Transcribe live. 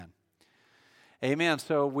Amen.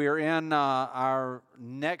 So we're in our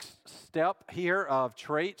next step here of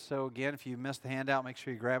traits. So again, if you missed the handout, make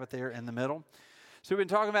sure you grab it there in the middle. So we've been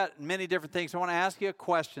talking about many different things. I want to ask you a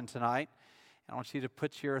question tonight. I want you to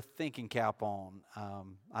put your thinking cap on.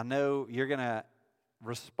 I know you're going to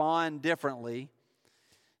respond differently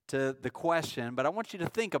to the question, but I want you to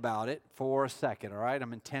think about it for a second, all right?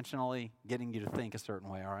 I'm intentionally getting you to think a certain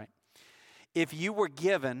way, all right? If you were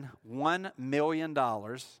given $1 million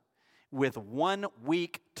with 1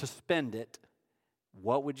 week to spend it,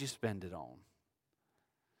 what would you spend it on?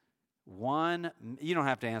 You don't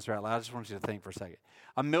have to answer out loud. I just want you to think for a second.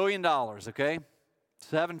 $1 million, okay?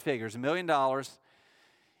 7 figures, $1 million.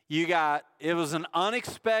 It was an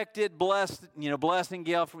unexpected blessing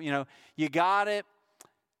gift. You got it.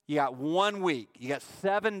 You got 1 week. You got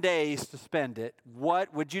 7 days to spend it.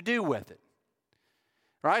 What would you do with it?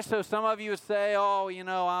 Right? So some of you would say,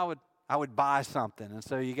 I would buy something. And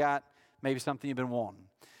so you got maybe something you've been wanting.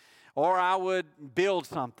 Or I would build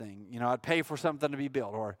something. I'd pay for something to be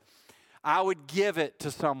built. Or I would give it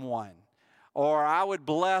to someone. Or I would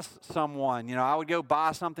bless someone. I would go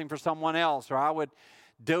buy something for someone else. Or I would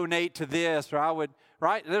donate to this.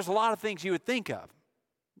 Right? There's a lot of things you would think of.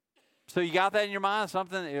 So you got that in your mind?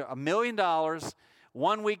 $1 million,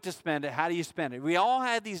 1 week to spend it. How do you spend it? We all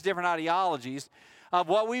had these different ideologies of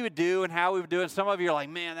what we would do and how we would do it. Some of you are like,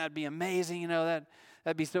 man, that'd be amazing.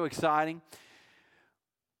 That'd be so exciting.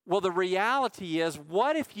 Well, the reality is,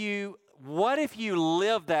 what if you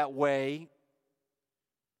live that way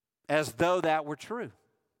as though that were true?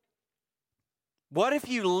 What if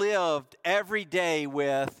you lived every day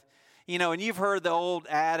with, and you've heard the old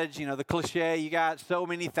adage, the cliche, you got so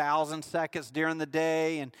many thousand seconds during the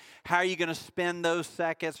day, and how are you going to spend those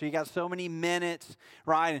seconds? Or you got so many minutes,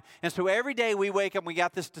 right? And so every day we wake up, we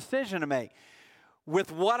got this decision to make.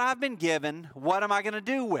 With what I've been given, what am I going to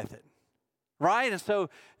do with it? Right? And so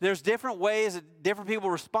there's different ways that different people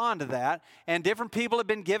respond to that, and different people have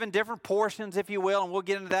been given different portions, if you will, and we'll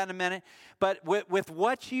get into that in a minute. But with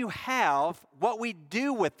what you have, what we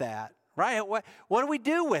do with that, right? What do we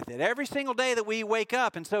do with it? Every single day that we wake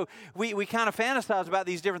up. And so we kind of fantasize about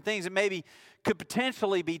these different things that maybe could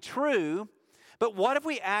potentially be true. But what if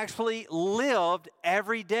we actually lived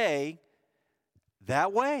every day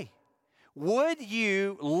that way? Would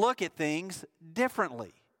you look at things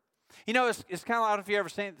differently? It's kind of like, I don't know if you've ever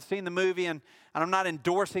seen the movie, and I'm not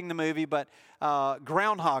endorsing the movie, but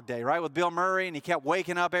Groundhog Day, right, with Bill Murray, and he kept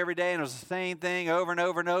waking up every day, and it was the same thing over and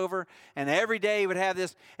over and over, and every day he would have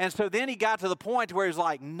this, and so then he got to the point where he was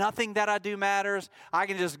like, nothing that I do matters. I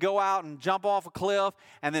can just go out and jump off a cliff,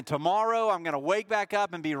 and then tomorrow I'm going to wake back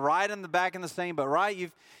up and be right in the same boat, right?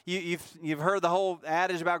 You've heard the whole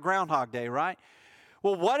adage about Groundhog Day, right?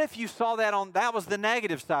 Well, what if you saw that was the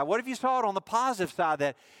negative side? What if you saw it on the positive side,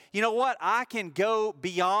 that, I can go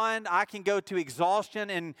beyond, I can go to exhaustion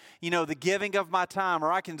in, the giving of my time,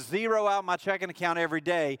 or I can zero out my checking account every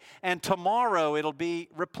day, and tomorrow it'll be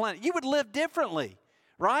replenished. You would live differently,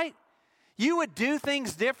 right? You would do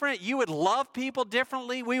things different. You would love people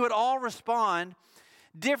differently. We would all respond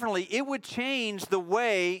differently. It would change the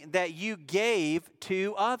way that you gave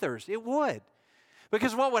to others. It would.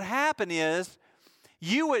 Because what would happen is,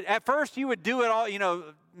 at first you would do it all,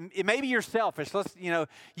 maybe you're selfish.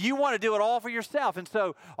 You want to do it all for yourself. And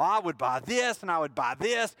so, I would buy this and I would buy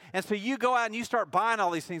this. And so you go out and you start buying all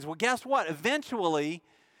these things. Well, guess what? Eventually,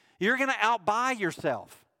 you're going to outbuy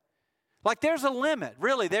yourself. Like, there's a limit.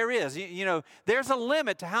 Really, there is. There's a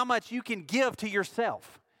limit to how much you can give to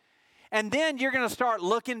yourself. And then you're going to start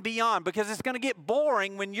looking beyond, because it's going to get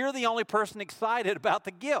boring when you're the only person excited about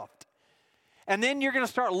the gift. And then you're going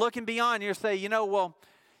to start looking beyond. You'll say,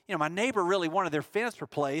 my neighbor really wanted their fence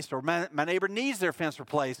replaced, or my neighbor needs their fence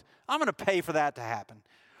replaced. I'm going to pay for that to happen.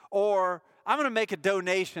 Or I'm going to make a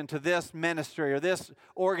donation to this ministry or this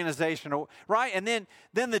organization, right? And then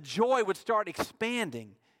the joy would start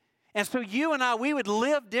expanding. And so you and I, we would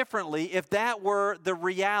live differently if that were the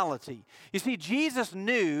reality. You see, Jesus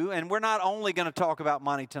knew, and we're not only going to talk about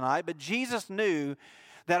money tonight, but Jesus knew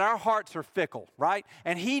that our hearts are fickle, right?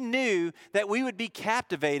 And he knew that we would be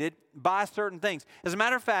captivated by certain things. As a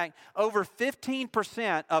matter of fact, over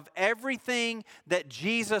 15% of everything that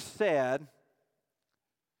Jesus said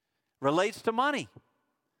relates to money.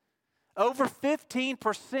 Over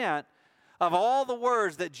 15% of all the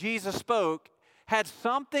words that Jesus spoke had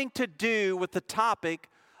something to do with the topic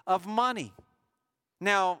of money.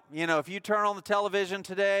 Now, if you turn on the television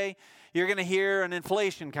today, you're going to hear an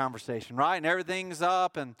inflation conversation, right? And everything's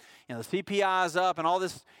up, and the CPI is up, and all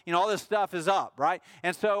this stuff is up, right?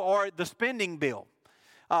 And so, or the spending bill.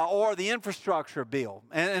 or the infrastructure bill.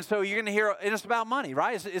 And so you're going to hear, and it's about money,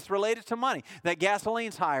 right? It's related to money, that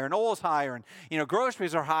gasoline's higher and oil's higher and,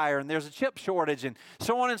 groceries are higher and there's a chip shortage and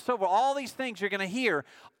so on and so forth. All these things you're going to hear,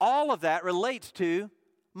 all of that relates to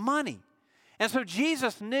money. And so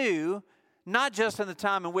Jesus knew, not just in the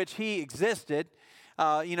time in which he existed,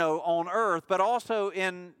 on earth, but also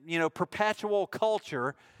in, perpetual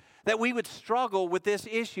culture, that we would struggle with this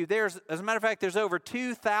issue. As a matter of fact, there's over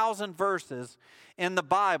 2,000 verses in the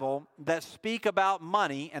Bible that speak about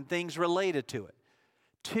money and things related to it.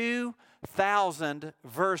 2,000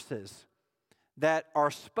 verses that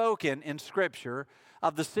are spoken in Scripture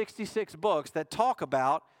of the 66 books that talk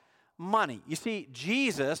about money. You see,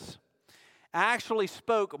 Jesus actually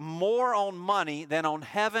spoke more on money than on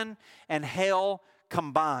heaven and hell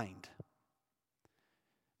combined.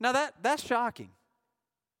 Now that's shocking.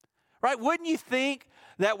 Right? Wouldn't you think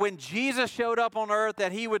that when Jesus showed up on earth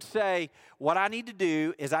that he would say, what I need to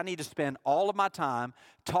do is I need to spend all of my time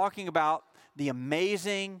talking about the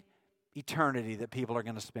amazing eternity that people are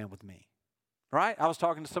going to spend with me. Right? I was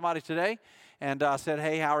talking to somebody today and I said,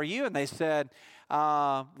 hey, how are you? And they said,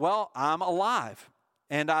 well, I'm alive.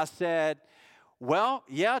 And I said, well,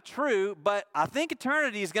 yeah, true, but I think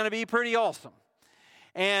eternity is going to be pretty awesome.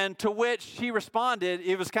 And to which she responded,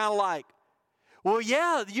 it was kind of like, well,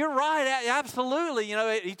 yeah, you're right. Absolutely.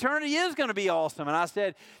 Eternity is going to be awesome.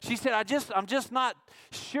 And she said, I'm just not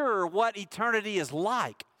sure what eternity is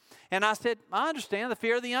like. And I said, I understand the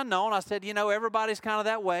fear of the unknown. I said, everybody's kind of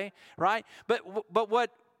that way, right? But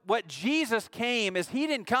what Jesus came is he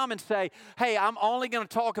didn't come and say, hey, I'm only going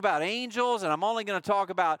to talk about angels and I'm only going to talk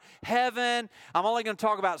about heaven. I'm only going to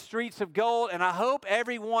talk about streets of gold. And I hope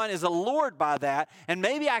everyone is allured by that. And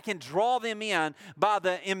maybe I can draw them in by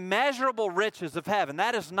the immeasurable riches of heaven.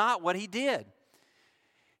 That is not what he did.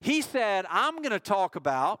 He said, I'm going to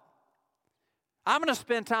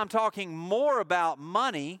spend time talking more about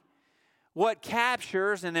money, what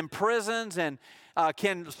captures and imprisons and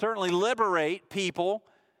can certainly liberate people,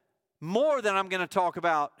 more than I'm going to talk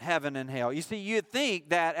about heaven and hell. You see, you'd think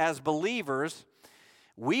that as believers,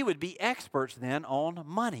 we would be experts then on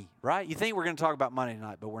money, right? You think we're going to talk about money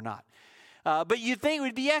tonight, but we're not. But you'd think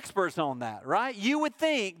we'd be experts on that, right? You would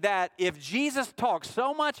think that if Jesus talks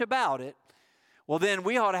so much about it, well, then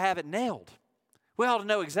we ought to have it nailed. We ought to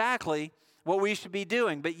know exactly what we should be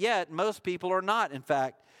doing. But yet, most people are not, in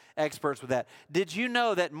fact, experts with that. Did you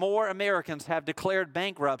know that more Americans have declared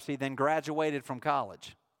bankruptcy than graduated from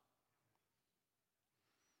college?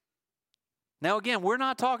 Now, again, we're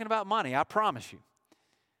not talking about money, I promise you.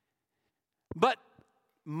 But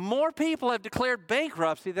more people have declared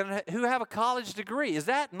bankruptcy than who have a college degree. Is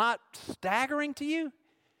that not staggering to you?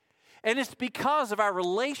 And it's because of our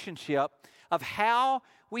relationship of how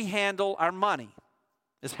we handle our money.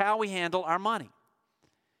 It's how we handle our money.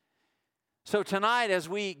 So tonight, as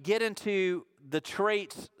we get into the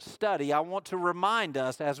traits study, I want to remind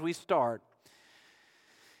us as we start,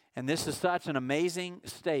 and this is such an amazing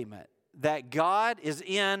statement, that God is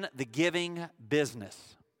in the giving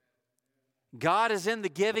business. God is in the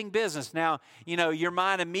giving business. Now, your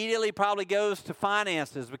mind immediately probably goes to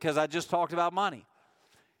finances because I just talked about money,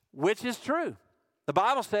 which is true. The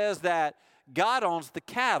Bible says that God owns the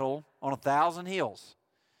cattle on 1,000 hills.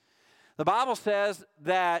 The Bible says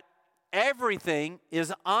that everything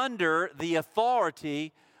is under the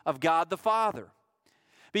authority of God the Father.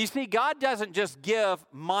 But you see, God doesn't just give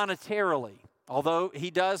monetarily, although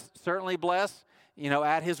he does certainly bless,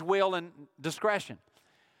 at his will and discretion.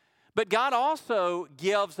 But God also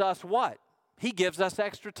gives us what? He gives us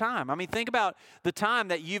extra time. I mean, think about the time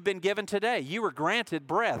that you've been given today. You were granted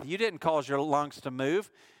breath. You didn't cause your lungs to move.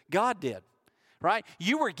 God did, right?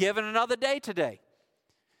 You were given another day today.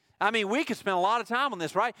 I mean, we could spend a lot of time on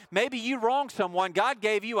this, right? Maybe you wronged someone. God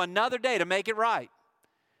gave you another day to make it right.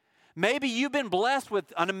 Maybe you've been blessed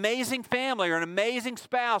with an amazing family or an amazing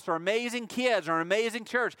spouse or amazing kids or an amazing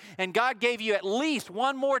church, and God gave you at least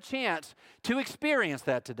one more chance to experience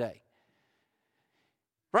that today.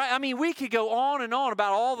 Right? I mean, we could go on and on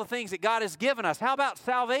about all the things that God has given us. How about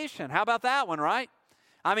salvation? How about that one, right?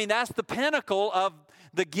 I mean, that's the pinnacle of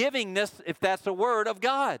the givingness, if that's a word, of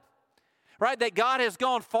God. Right? That God has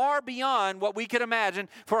gone far beyond what we could imagine.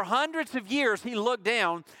 For hundreds of years, he looked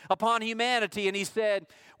down upon humanity and he said,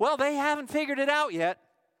 well, they haven't figured it out yet.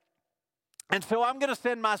 And so I'm going to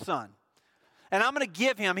send my son. And I'm going to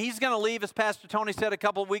give him, he's going to leave, as Pastor Tony said a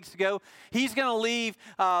couple of weeks ago, he's going to leave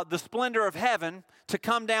the splendor of heaven to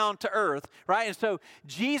come down to earth, right? And so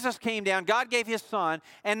Jesus came down, God gave his son,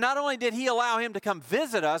 and not only did he allow him to come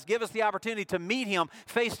visit us, give us the opportunity to meet him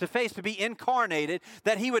face to face, to be incarnated,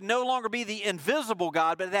 that he would no longer be the invisible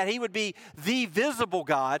God, but that he would be the visible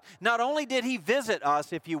God. Not only did he visit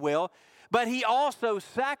us, if you will, but he also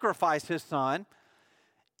sacrificed his son.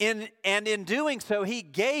 And in doing so, he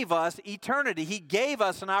gave us eternity. He gave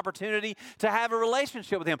us an opportunity to have a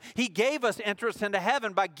relationship with him. He gave us entrance into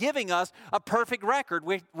heaven by giving us a perfect record,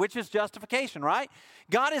 which is justification, right?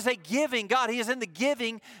 God is a giving God. He is in the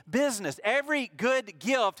giving business. Every good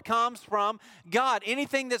gift comes from God.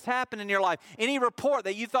 Anything that's happened in your life, any report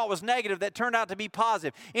that you thought was negative that turned out to be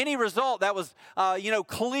positive, any result that was,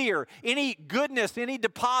 clear, any goodness, any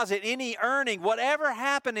deposit, any earning, whatever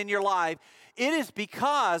happened in your life, it is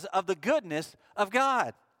because of the goodness of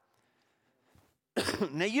God.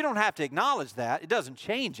 Now, you don't have to acknowledge that. It doesn't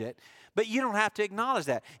change it, but you don't have to acknowledge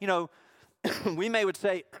that. We would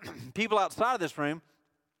say people outside of this room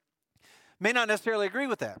may not necessarily agree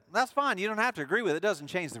with that. That's fine. You don't have to agree with it. It doesn't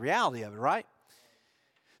change the reality of it, right?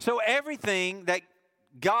 So everything that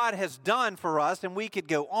God has done for us, and we could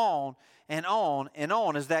go on and on and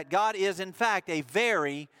on, is that God is, in fact, a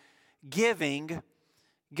very giving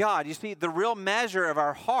God. You see, the real measure of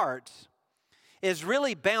our hearts is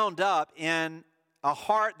really bound up in a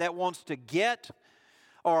heart that wants to get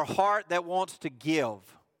or a heart that wants to give.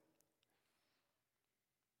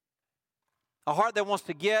 A heart that wants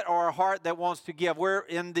to get or a heart that wants to give. We're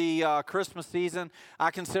in the Christmas season. I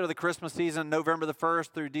consider the Christmas season November the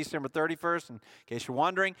 1st through December 31st, in case you're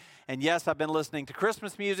wondering. And yes, I've been listening to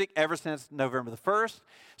Christmas music ever since November the 1st.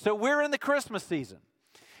 So we're in the Christmas season.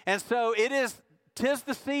 And so 'tis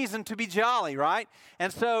the season to be jolly, right?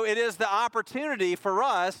 And so it is the opportunity for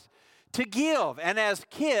us to give. And as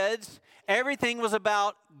kids, everything was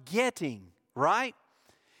about getting, right?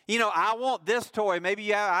 I want this toy.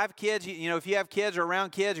 Maybe I have kids, if you have kids or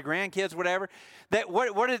around kids or grandkids, whatever, that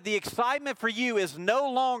what is the excitement for you is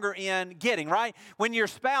no longer in getting, right? When your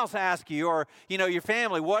spouse asks you or, your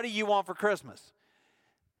family, what do you want for Christmas?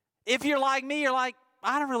 If you're like me, you're like,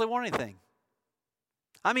 I don't really want anything.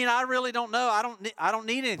 I really don't know. I don't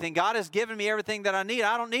need anything. God has given me everything that I need.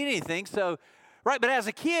 I don't need anything. So, right. But as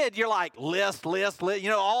a kid, you're like, list,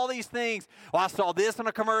 all these things. Well, I saw this in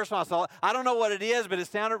a commercial. I don't know what it is, but it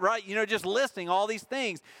sounded right. Just listing all these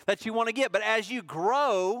things that you want to get. But as you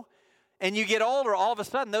grow and you get older, all of a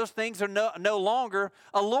sudden those things are no longer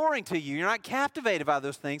alluring to you. You're not captivated by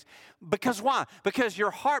those things. Because why? Because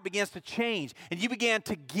your heart begins to change and you began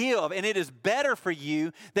to give. And it is better for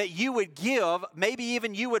you that you would give, maybe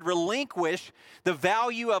even you would relinquish the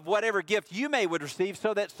value of whatever gift you would receive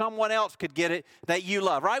so that someone else could get it that you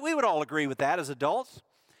love, right? We would all agree with that as adults.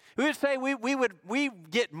 We would say we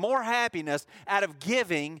get more happiness out of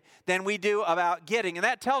giving than we do about getting. And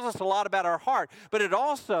that tells us a lot about our heart. But it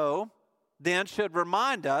also then should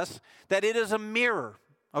remind us that it is a mirror,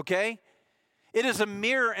 okay? It is a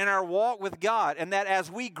mirror in our walk with God, and that as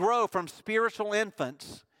we grow from spiritual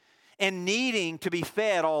infants and needing to be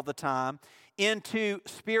fed all the time into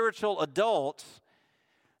spiritual adults,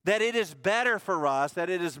 that it is better for us, that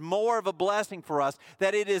it is more of a blessing for us,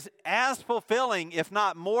 that it is as fulfilling, if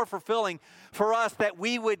not more fulfilling, for us that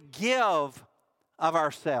we would give of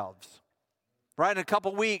ourselves. Right, in a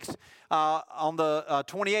couple weeks, on the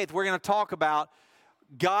 28th, we're going to talk about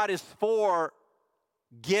God is for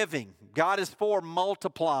giving. God is for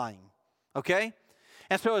multiplying, okay?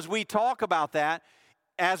 And so as we talk about that,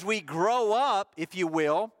 as we grow up, if you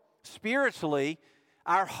will, spiritually,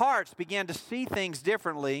 our hearts begin to see things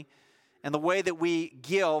differently in the way that we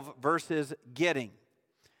give versus getting.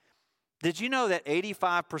 Did you know that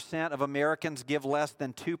 85% of Americans give less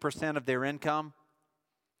than 2% of their income?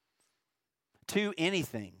 To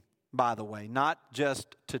anything, by the way, not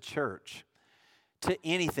just to church. To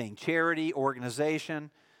anything, charity, organization,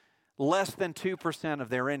 less than 2% of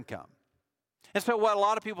their income. And so what a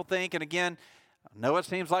lot of people think, and again, I know it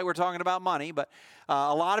seems like we're talking about money, but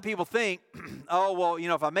a lot of people think,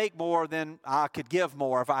 if I make more, then I could give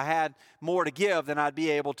more. If I had more to give, then I'd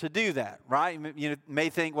be able to do that, right? You may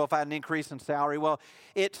think, if I had an increase in salary. Well,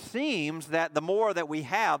 it seems that the more that we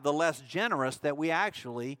have, the less generous that we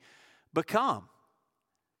actually become.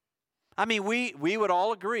 We would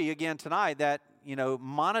all agree again tonight that,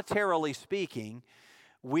 monetarily speaking,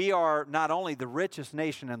 we are not only the richest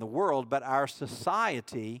nation in the world, but our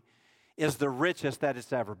society is the richest that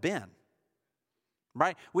it's ever been.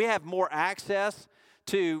 Right? We have more access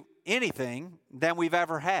to anything than we've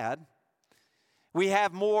ever had. We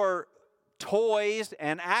have more toys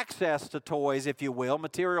and access to toys, if you will,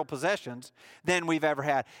 material possessions, than we've ever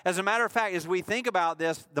had. As a matter of fact, as we think about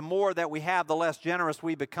this, the more that we have, the less generous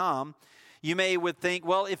we become. You would think,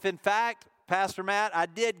 well, if in fact, Pastor Matt, I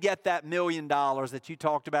did get that $1 million that you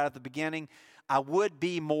talked about at the beginning, I would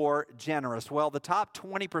be more generous. Well, the top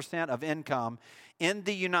 20% of income in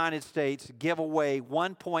the United States give away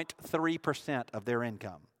 1.3% of their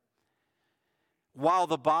income, while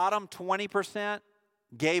the bottom 20%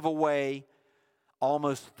 gave away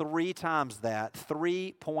almost 3 times that,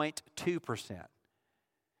 3.2%.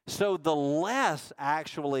 So the less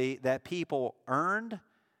actually that people earned,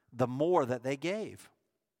 the more that they gave.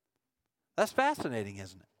 That's fascinating,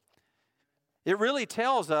 isn't it? It really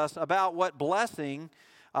tells us about what blessing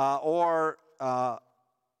more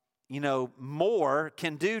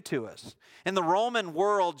can do to us. In the Roman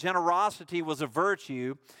world, generosity was a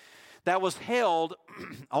virtue that was held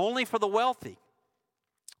only for the wealthy,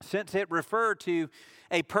 since it referred to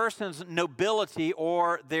a person's nobility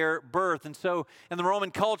or their birth. And so in the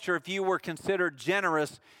Roman culture, if you were considered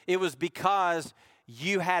generous, it was because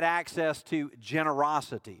you had access to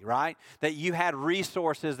generosity, right? That you had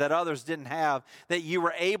resources that others didn't have, that you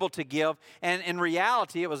were able to give. And in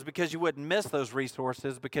reality, it was because you wouldn't miss those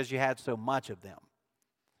resources because you had so much of them.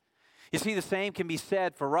 You see, the same can be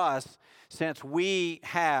said for us, since we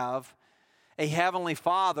have a Heavenly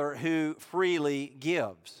Father who freely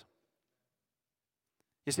gives.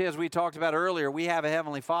 You see, as we talked about earlier, we have a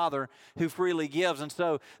Heavenly Father who freely gives. And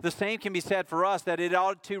so the same can be said for us, that it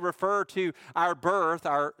ought to refer to our birth,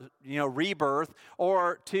 our rebirth,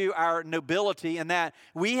 or to our nobility, and that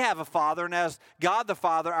we have a Father, and as God the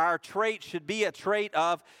Father, our trait should be a trait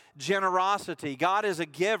of generosity. God is a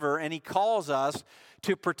giver, and He calls us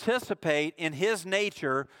to participate in His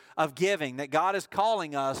nature of giving, that God is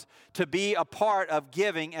calling us to be a part of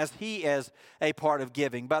giving as He is a part of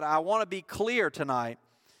giving. But I want to be clear tonight.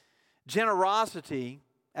 Generosity,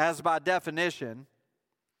 as by definition,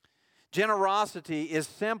 generosity is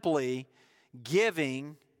simply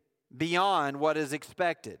giving beyond what is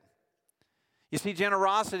expected. You see,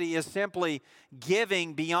 generosity is simply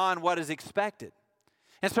giving beyond what is expected.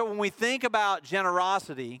 And so when we think about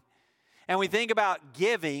generosity and we think about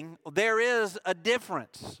giving, there is a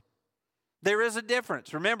difference. There is a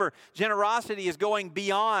difference. Remember, generosity is going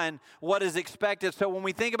beyond what is expected. So when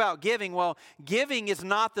we think about giving, well, giving is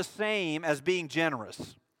not the same as being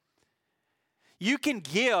generous. You can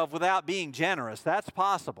give without being generous. That's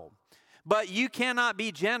possible. But you cannot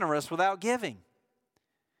be generous without giving.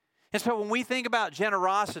 And so when we think about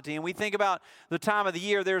generosity and we think about the time of the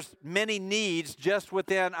year, there's many needs just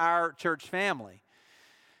within our church family.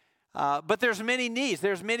 But there's many needs.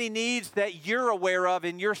 There's many needs that you're aware of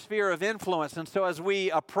in your sphere of influence. And so as we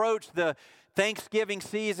approach the Thanksgiving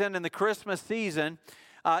season and the Christmas season,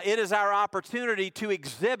 it is our opportunity to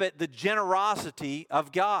exhibit the generosity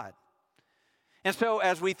of God. And so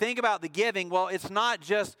as we think about the giving, well, it's not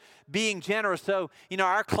just being generous. So,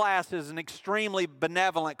 our class is an extremely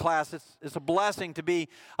benevolent class. It's a blessing to be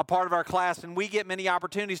a part of our class, and we get many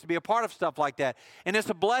opportunities to be a part of stuff like that. And it's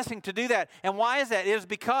a blessing to do that. And why is that? It is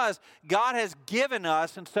because God has given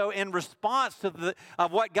us, and so in response to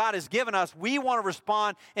of what God has given us, we want to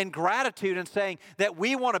respond in gratitude and saying that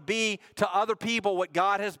we want to be to other people what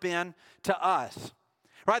God has been to us,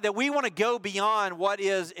 right? That we want to go beyond what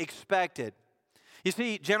is expected. You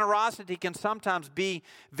see, generosity can sometimes be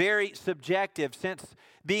very subjective, since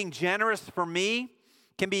being generous for me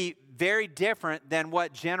can be very different than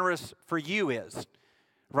what generous for you is,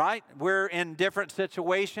 right? We're in different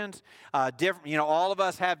situations, all of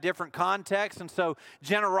us have different contexts, and so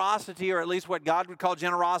generosity, or at least what God would call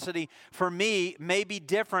generosity for me, may be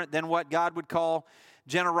different than what God would call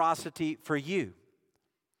generosity for you.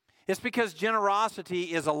 It's because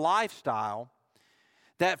generosity is a lifestyle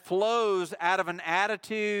that flows out of an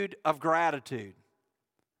attitude of gratitude.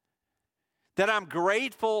 That I'm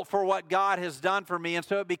grateful for what God has done for me, and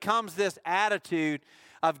so it becomes this attitude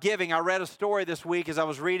of giving. I read a story this week as I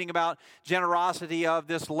was reading about generosity of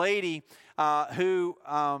this lady who,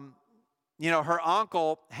 her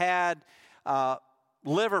uncle had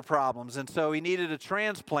liver problems, and so he needed a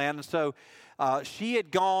transplant, and so she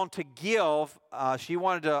had gone to give,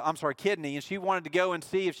 kidney, and she wanted to go and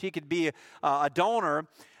see if she could be a donor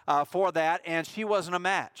for that, and she wasn't a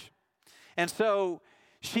match. And so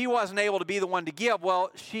she wasn't able to be the one to give.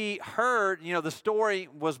 Well, she heard, the story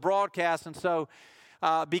was broadcast, and so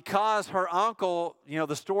because her uncle,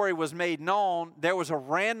 the story was made known, there was a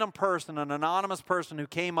random person, an anonymous person who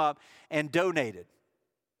came up and donated.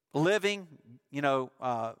 Living,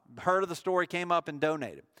 heard of the story, came up and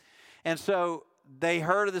donated. And so they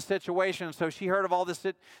heard of the situation. So she heard of all this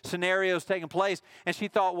scenarios taking place. And she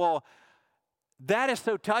thought, well, that is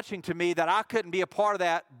so touching to me that I couldn't be a part of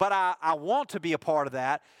that, but I want to be a part of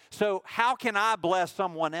that. So how can I bless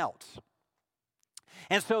someone else?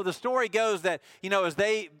 And so the story goes that,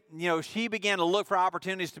 as she began to look for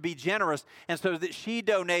opportunities to be generous, and so that she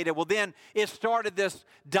donated, well, then it started this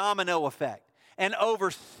domino effect. And over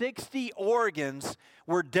 60 organs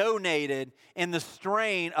were donated in the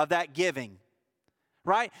strain of that giving,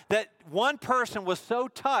 right? That one person was so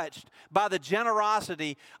touched by the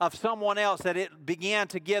generosity of someone else that it began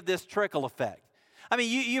to give this trickle effect. I mean,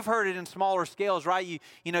 you've heard it in smaller scales, right?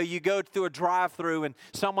 You go through a drive-through and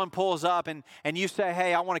someone pulls up and you say,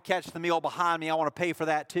 hey, I want to catch the meal behind me. I want to pay for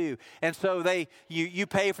that too. And so you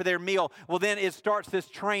pay for their meal. Well, then it starts this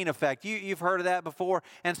train effect. You've heard of that before.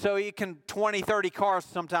 And so 20, 30 cars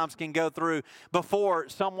sometimes can go through before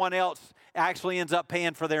someone else actually ends up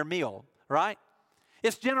paying for their meal, right?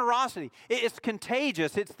 It's generosity. It's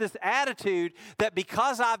contagious. It's this attitude that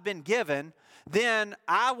because I've been given, then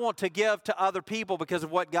I want to give to other people because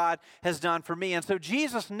of what God has done for me. And so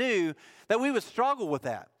Jesus knew that we would struggle with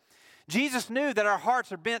that. Jesus knew that our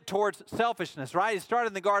hearts are bent towards selfishness, right? It started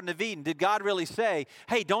in the Garden of Eden. Did God really say,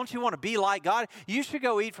 hey, don't you want to be like God? You should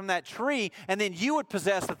go eat from that tree, and then you would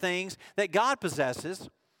possess the things that God possesses.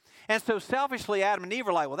 And so selfishly, Adam and Eve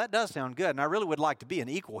were like, well, that does sound good, and I really would like to be an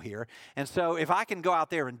equal here. And so if I can go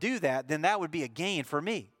out there and do that, then that would be a gain for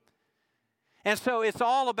me. And so it's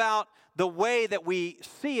all about the way that we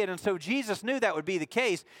see it. And so Jesus knew that would be the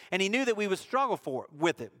case, and he knew that we would struggle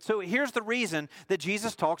with it. So here's the reason that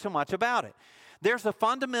Jesus talks so much about it. There's a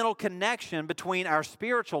fundamental connection between our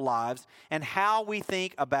spiritual lives and how we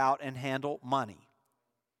think about and handle money.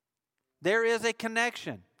 There is a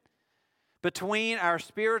connection between our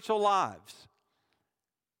spiritual lives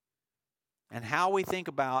and how we think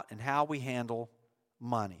about and how we handle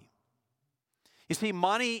money. You see,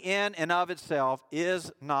 money in and of itself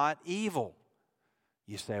is not evil.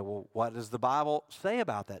 You say, well, what does the Bible say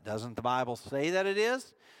about that? Doesn't the Bible say that it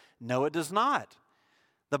is? No, it does not.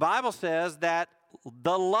 The Bible says that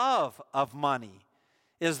the love of money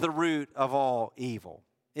is the root of all evil.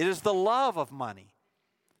 It is the love of money.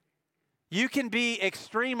 You can be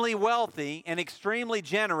extremely wealthy and extremely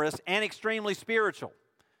generous and extremely spiritual.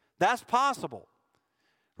 That's possible,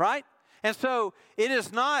 right? And so it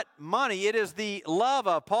is not money, it is the love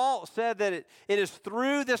of. Paul said that it is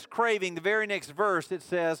through this craving, the very next verse it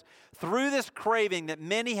says, through this craving that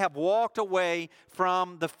many have walked away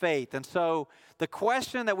from the faith. And so the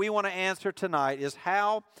question that we want to answer tonight is,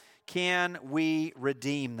 how can we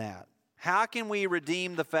redeem that? How can we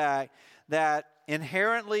redeem the fact that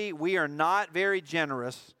inherently we are not very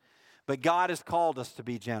generous, but God has called us to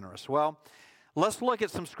be generous? Well, let's look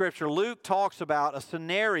at some scripture. Luke talks about a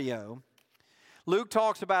scenario.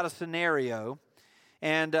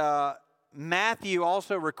 And Matthew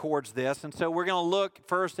also records this. And so we're going to look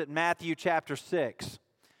first at Matthew chapter 6.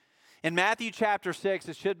 In Matthew chapter 6,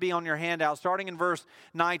 it should be on your handout, starting in verse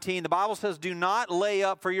 19, the Bible says, do not lay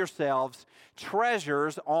up for yourselves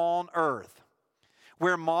treasures on earth,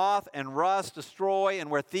 where moth and rust destroy and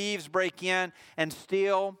where thieves break in and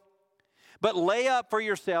steal. But lay up for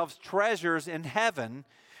yourselves treasures in heaven,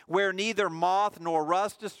 where neither moth nor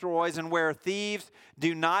rust destroys and where thieves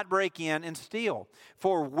do not break in and steal.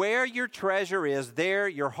 For where your treasure is, there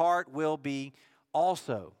your heart will be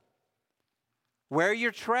also. Where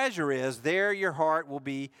your treasure is, there your heart will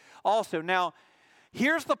be also. Now,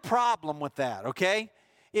 here's the problem with that, okay?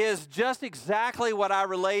 Is just exactly what I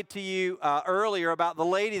relayed to you earlier about the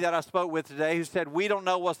lady that I spoke with today who said, we don't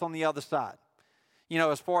know what's on the other side.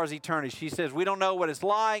 As far as eternity. She says, we don't know what it's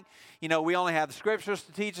like. We only have the scriptures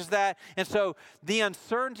to teach us that. And so the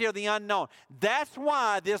uncertainty or the unknown, that's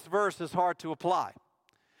why this verse is hard to apply.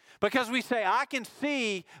 Because we say, I can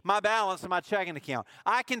see my balance in my checking account.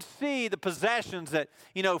 I can see the possessions that,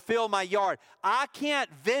 fill my yard. I can't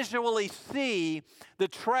visually see the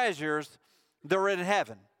treasures that are in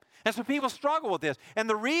heaven. And so people struggle with this. And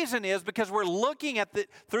the reason is because we're looking at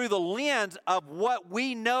through the lens of what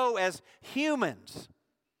we know as humans.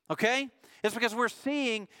 Okay? It's because we're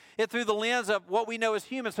seeing it through the lens of what we know as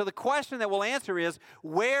humans. So the question that we'll answer is,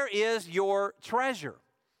 where is your treasure?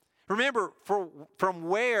 Remember, for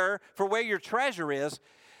where your treasure is,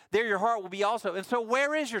 there your heart will be also. And so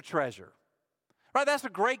where is your treasure? Right? That's a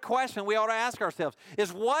great question we ought to ask ourselves.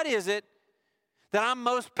 Is what is it that I'm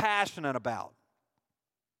most passionate about?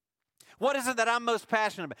 What is it that I'm most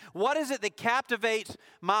passionate about? What is it that captivates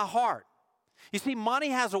my heart? You see, money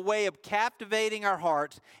has a way of captivating our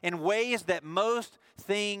hearts in ways that most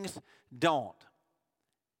things don't.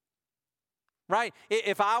 Right?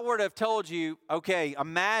 If I were to have told you, okay,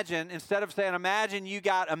 imagine, instead of saying, imagine you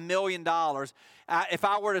got $1 million, if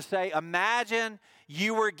I were to say, imagine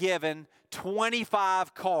you were given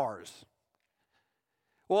 25 cars.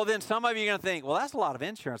 Well, then some of you are going to think, well, that's a lot of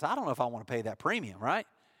insurance. I don't know if I want to pay that premium, right?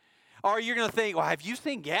 Or you're going to think, well, have you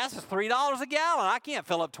seen gas is $3 a gallon? I can't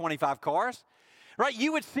fill up 25 cars. Right?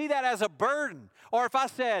 You would see that as a burden. Or if I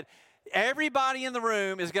said, everybody in the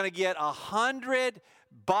room is going to get 100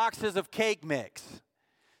 boxes of cake mix,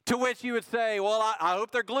 to which you would say, well, I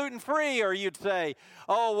hope they're gluten-free, or you'd say,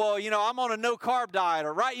 oh, well, I'm on a no-carb diet,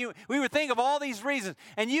 or right? We would think of all these reasons,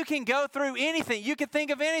 and you can go through anything. You can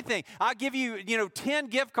think of anything. I'll give you, 10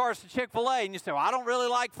 gift cards to Chick-fil-A, and you say, well, I don't really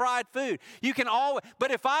like fried food. You can always,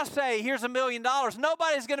 but if I say, here's $1 million,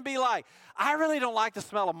 nobody's going to be like, I really don't like the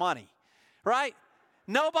smell of money, right?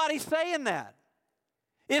 Nobody's saying that.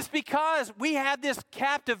 It's because we have this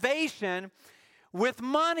captivation with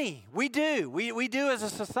money. We do. We do as a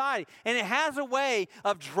society. And it has a way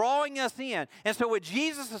of drawing us in. And so what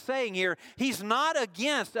Jesus is saying here, he's not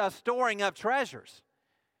against us storing up treasures.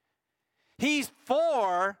 He's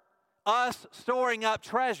for us storing up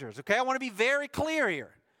treasures. Okay, I want to be very clear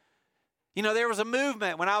here. There was a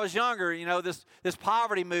movement when I was younger, this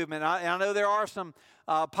poverty movement. And I know there are some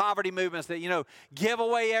poverty movements that, give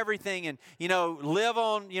away everything and, live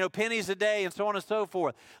on, pennies a day and so on and so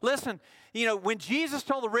forth. Listen, when Jesus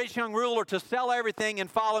told the rich young ruler to sell everything and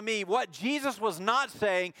follow me, what Jesus was not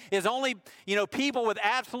saying is only, people with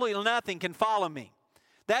absolutely nothing can follow me.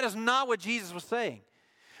 That is not what Jesus was saying.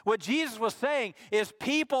 What Jesus was saying is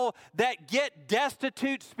people that get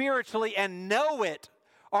destitute spiritually and know it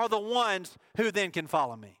are the ones who then can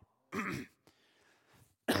follow me.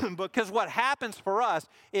 Because what happens for us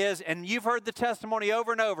is, and you've heard the testimony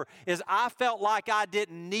over and over, is I felt like I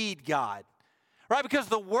didn't need God. Right? Because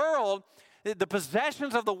the world, the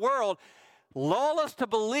possessions of the world, lull us to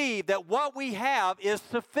believe that what we have is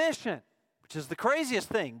sufficient, which is the craziest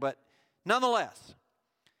thing, but nonetheless.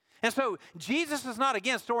 And so Jesus is not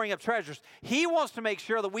against storing up treasures. He wants to make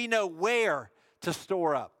sure that we know where to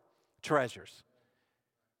store up treasures.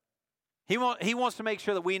 He wants to make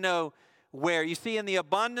sure that we know where. You see, in the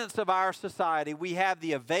abundance of our society, we have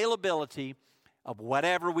the availability of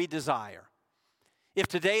whatever we desire. If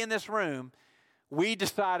today in this room, we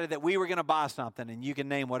decided that we were going to buy something, and you can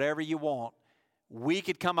name whatever you want, we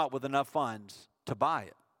could come up with enough funds to buy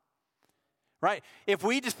it. Right? If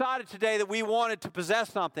we decided today that we wanted to possess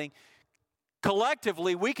something,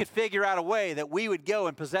 collectively, we could figure out a way that we would go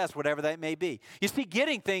and possess whatever that may be. You see,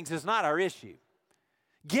 getting things is not our issue.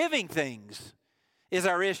 Giving things is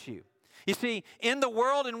our issue. You see, in the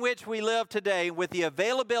world in which we live today, with the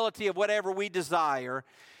availability of whatever we desire,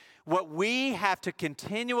 what we have to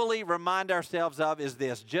continually remind ourselves of is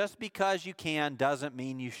this: just because you can doesn't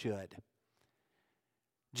mean you should.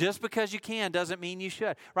 Just because you can doesn't mean you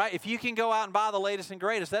should. Right? If you can go out and buy the latest and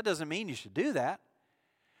greatest, that doesn't mean you should do that.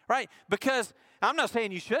 Right? Because I'm not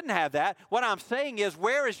saying you shouldn't have that. What I'm saying is,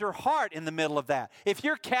 where is your heart in the middle of that? If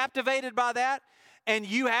you're captivated by that, and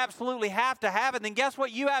you absolutely have to have it, then guess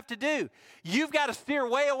what you have to do? You've got to steer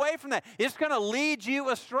way away from that. It's going to lead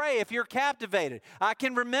you astray if you're captivated. I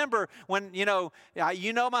can remember when, you know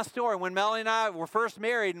my story, when Melanie and I were first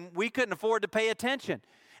married and we couldn't afford to pay attention.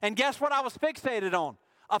 And guess what I was fixated on?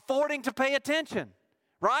 Affording to pay attention,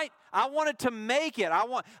 right? I wanted to make it. I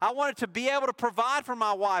wanted to be able to provide for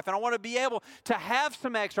my wife, and I wanted to be able to have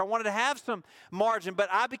some extra. I wanted to have some margin, but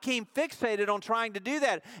I became fixated on trying to do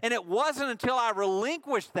that. And it wasn't until I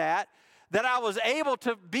relinquished that I was able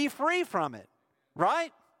to be free from it,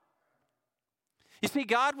 right? You see,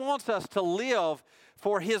 God wants us to live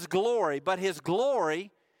for His glory, but His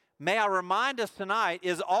glory, may I remind us tonight,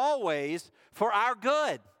 is always for our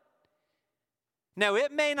good. Now,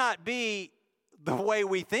 it may not be the way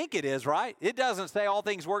we think it is, right? It doesn't say all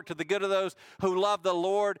things work to the good of those who love the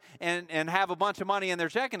Lord and have a bunch of money in their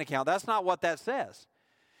checking account. That's not what that says.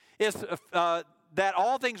 It's that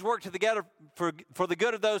all things work together for the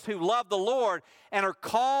good of those who love the Lord and are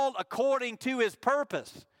called according to His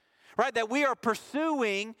purpose, right? That we are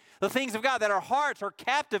pursuing the things of God, that our hearts are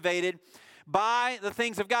captivated by the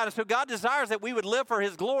things of God. And so God desires that we would live for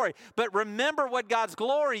His glory. But remember what God's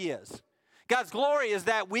glory is. God's glory is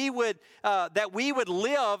that we would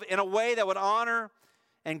live in a way that would honor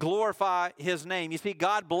and glorify His name. You see,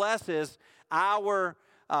 God blesses our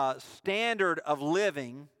standard of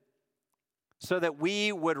living so that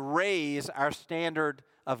we would raise our standard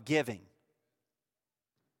of giving.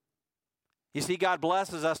 You see, God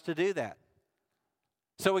blesses us to do that.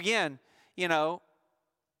 So again,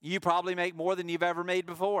 you probably make more than you've ever made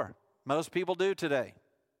before. Most people do today.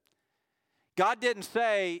 God didn't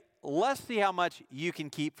say, let's see how much you can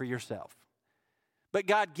keep for yourself. But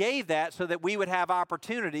God gave that so that we would have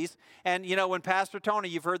opportunities. And, when Pastor Tony,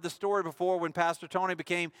 you've heard the story before, when Pastor Tony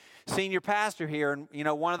became senior pastor here, and,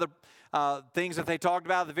 one of the things that they talked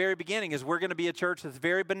about at the very beginning is we're going to be a church that's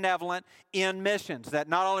very benevolent in missions, that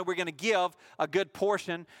not only we're going to give a good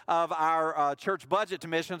portion of our church budget to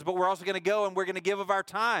missions, but we're also going to go and we're going to give of our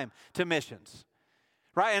time to missions.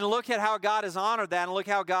 Right? And look at how God has honored that, and look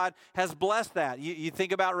how God has blessed that. You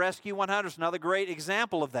think about Rescue 100, it's another great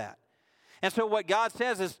example of that. And so what God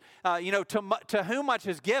says is, to whom much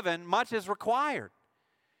is given, much is required.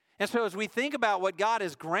 And so as we think about what God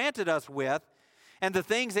has granted us with and the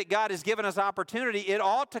things that God has given us opportunity, it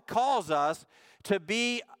ought to cause us to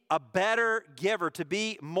be a better giver, to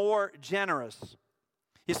be more generous.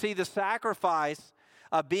 You see, the sacrifice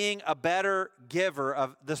of being a better giver,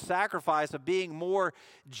 of the sacrifice of being more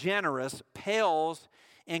generous, pales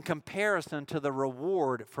in comparison to the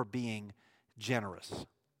reward for being generous.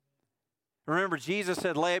 Remember, Jesus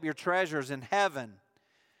said, lay up your treasures in heaven,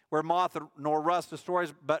 where moth nor rust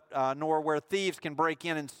destroys, but nor where thieves can break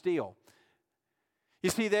in and steal. You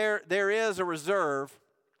see, there is a reserve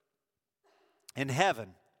in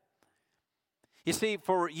heaven. You see,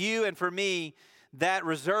 for you and for me, that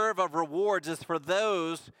reserve of rewards is for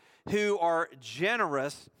those who are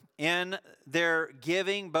generous in their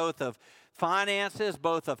giving, both of finances,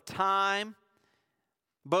 both of time,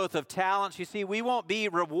 both of talents. You see, we won't be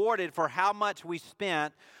rewarded for how much we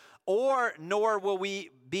spent, nor will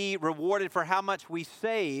we be rewarded for how much we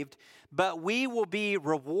saved, but we will be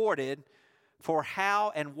rewarded for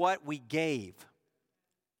how and what we gave.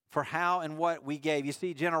 For how and what we gave. You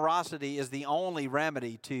see, generosity is the only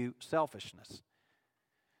remedy to selfishness.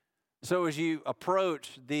 So as you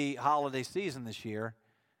approach the holiday season this year,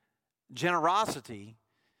 generosity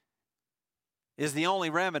is the only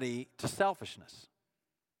remedy to selfishness.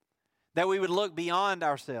 That we would look beyond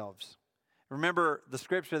ourselves. Remember the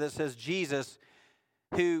scripture that says Jesus,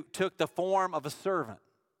 who took the form of a servant.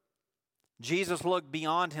 Jesus looked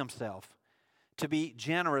beyond himself to be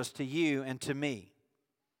generous to you and to me.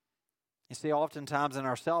 You see, oftentimes in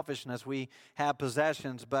our selfishness, we have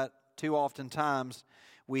possessions, but too often times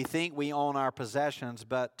we think we own our possessions,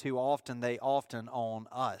 but too often they often own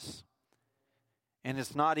us. And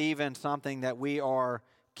it's not even something that we are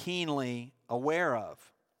keenly aware of.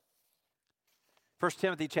 1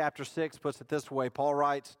 Timothy chapter 6 puts it this way. Paul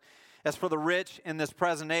writes, as for the rich in this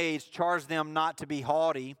present age, charge them not to be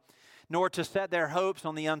haughty, nor to set their hopes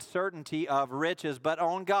on the uncertainty of riches, but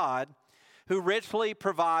on God, who richly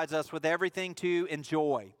provides us with everything to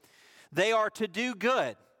enjoy. They are to do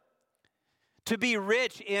good, to be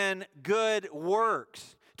rich in good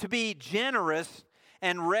works, to be generous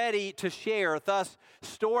and ready to share, thus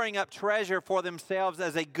storing up treasure for themselves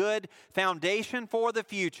as a good foundation for the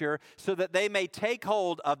future, so that they may take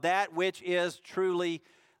hold of that which is truly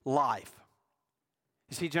life.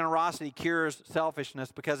 You see, generosity cures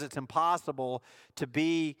selfishness because it's impossible to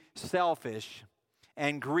be selfish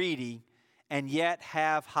and greedy and yet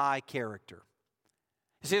have high character.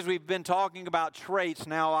 You see, as we've been talking about traits,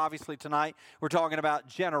 now obviously tonight we're talking about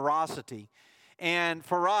generosity. And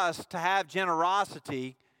for us to have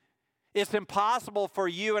generosity, it's impossible for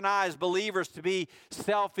you and I as believers to be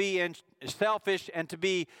selfish and to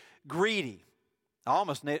be greedy. I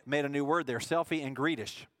almost made a new word there, selfie and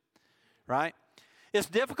greedish, right? It's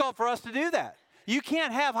difficult for us to do that. You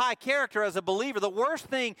can't have high character as a believer. The worst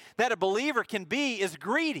thing that a believer can be is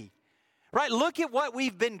greedy, right? Look at what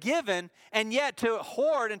we've been given, and yet to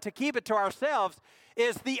hoard and to keep it to ourselves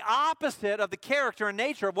is the opposite of the character and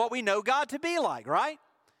nature of what we know God to be like, right?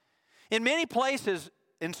 In many places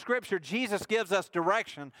in Scripture, Jesus gives us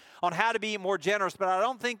direction on how to be more generous, but I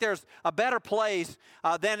don't think there's a better place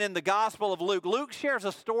than in the Gospel of Luke. Luke shares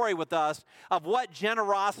a story with us of what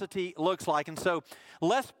generosity looks like. And so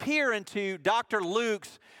let's peer into Dr.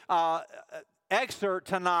 Luke's excerpt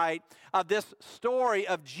tonight of this story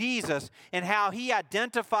of Jesus and how he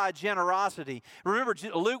identified generosity. Remember,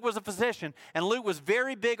 Luke was a physician, and Luke was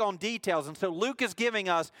very big on details. And so Luke is giving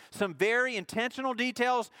us some very intentional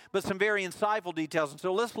details, but some very insightful details. And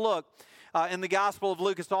so let's look in the Gospel of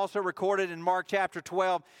Luke. It's also recorded in Mark chapter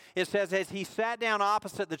 12. It says, as he sat down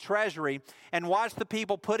opposite the treasury and watched the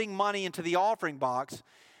people putting money into the offering box,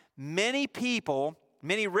 many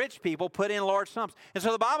rich people put in large sums. And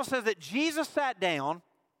so the Bible says that Jesus sat down,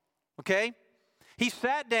 okay? He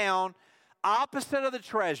sat down opposite of the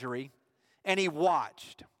treasury and he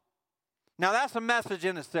watched. Now that's a message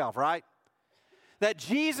in itself, right? That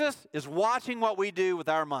Jesus is watching what we do with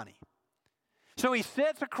our money. So he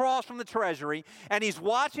sits across from the treasury, and he's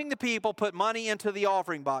watching the people put money into the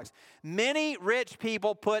offering box. Many rich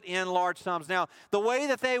people put in large sums. Now, the way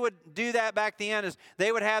that they would do that back then is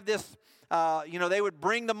they would have this, they would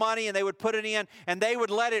bring the money and they would put it in, and they would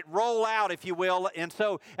let it roll out, if you will. And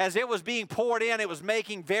so as it was being poured in, it was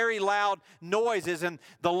making very loud noises. And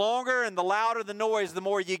the longer and the louder the noise, the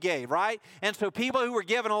more you gave, right? And so people who were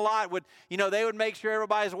given a lot would, they would make sure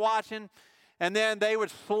everybody's watching. And then they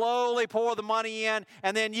would slowly pour the money in,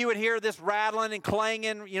 and then you would hear this rattling and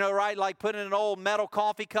clanging, right, like putting an old metal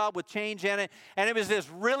coffee cup with change in it. And it was this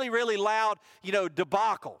really, really loud,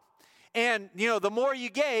 debacle. And, the more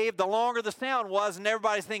you gave, the longer the sound was, and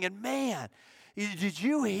everybody's thinking, man, did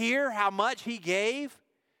you hear how much he gave?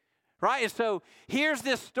 Right? And so here's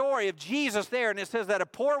this story of Jesus there, and it says that a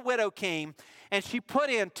poor widow came, and she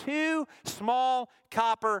put in 2 small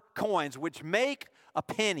copper coins, which make a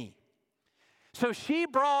penny. So she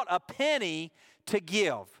brought a penny to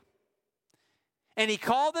give. And he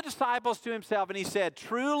called the disciples to himself and he said,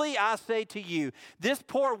 truly I say to you, this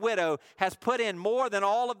poor widow has put in more than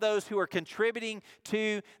all of those who are contributing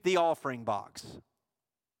to the offering box.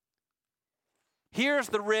 Here's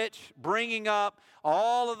the rich bringing up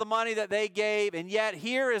all of the money that they gave, and yet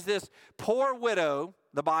here is this poor widow,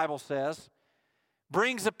 the Bible says,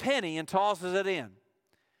 brings a penny and tosses it in.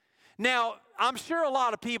 Now, I'm sure a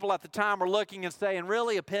lot of people at the time were looking and saying,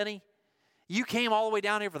 really, a penny? You came all the way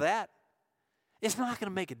down here for that? It's not going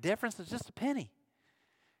to make a difference. It's just a penny.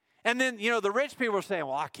 And then, the rich people were saying,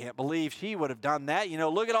 well, I can't believe she would have done that.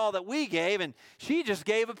 Look at all that we gave, and she just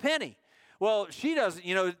gave a penny. Well, she doesn't,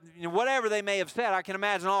 whatever they may have said, I can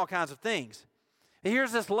imagine all kinds of things. And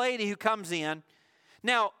here's this lady who comes in.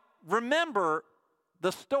 Now, remember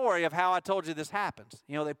the story of how I told you this happens.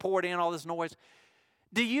 They poured in all this noise.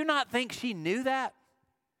 Do you not think she knew that?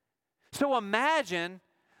 So imagine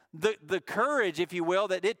the courage, if you will,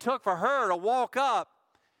 that it took for her to walk up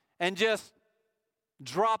and just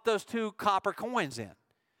drop those 2 copper coins in.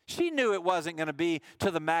 She knew it wasn't going to be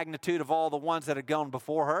to the magnitude of all the ones that had gone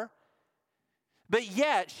before her. But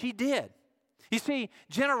yet she did. You see,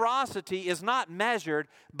 generosity is not measured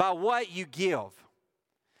by what you give.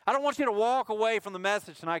 I don't want you to walk away from the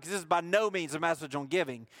message tonight, because this is by no means a message on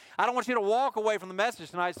giving. I don't want you to walk away from the message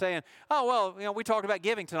tonight saying, oh, well, we talked about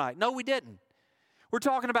giving tonight. No, we didn't. We're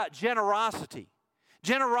talking about generosity.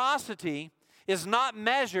 Generosity is not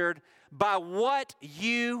measured by what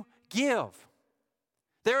you give.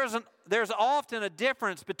 There's often a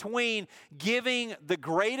difference between giving the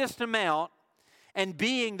greatest amount and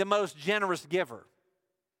being the most generous giver.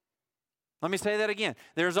 Let me say that again.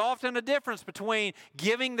 There's often a difference between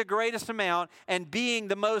giving the greatest amount and being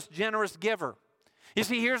the most generous giver. You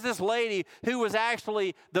see, here's this lady who was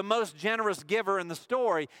actually the most generous giver in the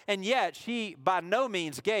story, and yet she by no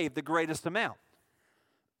means gave the greatest amount.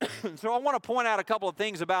 So I want to point out a couple of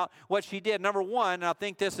things about what she did. Number one, and I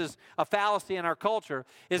think this is a fallacy in our culture,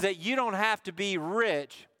 is that you don't have to be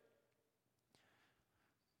rich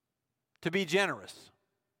to be generous.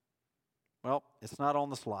 Well, it's not on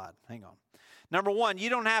the slide. Hang on. Number one, you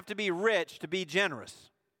don't have to be rich to be generous.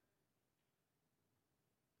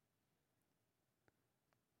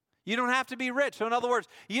 You don't have to be rich. So in other words,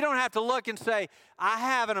 you don't have to look and say, I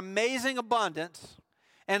have an amazing abundance,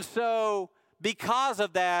 and so because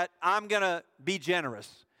of that, I'm going to be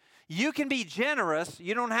generous. You can be generous.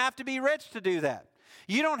 You don't have to be rich to do that.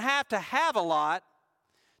 You don't have to have a lot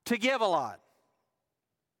to give a lot.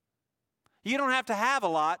 You don't have to have a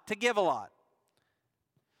lot to give a lot.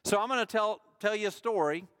 So I'm going to tell you a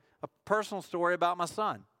story, a personal story about my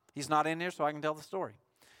son. He's not in here, so I can tell the story.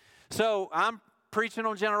 So I'm preaching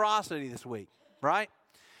on generosity this week, right?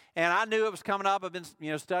 And I knew it was coming up. I've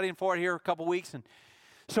been, studying for it here a couple weeks, and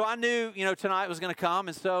so I knew, tonight was going to come.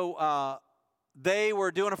 And so they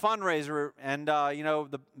were doing a fundraiser, and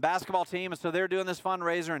the basketball team, and so they're doing this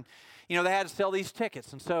fundraiser, and they had to sell these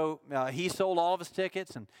tickets, and so he sold all of his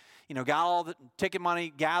tickets, and got all the ticket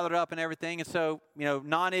money gathered up and everything, and so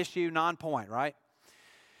non-issue, non-point, right?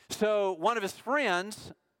 So one of his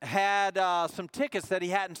friends had some tickets that he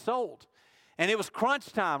hadn't sold. And it was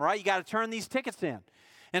crunch time, right? You got to turn these tickets in.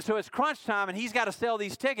 And so it's crunch time, and he's got to sell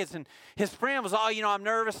these tickets. And his friend was, I'm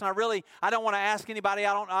nervous, and I don't want to ask anybody.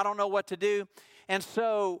 I don't know what to do. And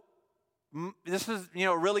so this is,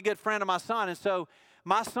 a really good friend of my son. And so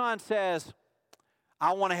my son says,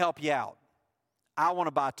 I want to help you out. I want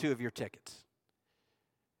to buy 2 of your tickets.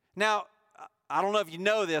 Now, I don't know if you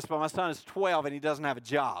know this, but my son is 12, and he doesn't have a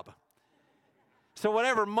job. So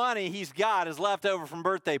whatever money he's got is left over from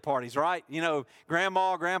birthday parties, right? You know,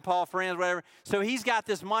 grandma, grandpa, friends, whatever. So he's got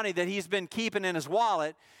this money that he's been keeping in his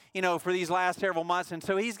wallet, you know, for these last several months. And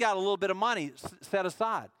so he's got a little bit of money set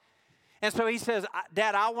aside. And so he says,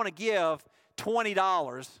 Dad, I want to give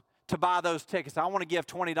 $20 to buy those tickets. I want to give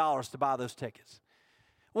 $20 to buy those tickets.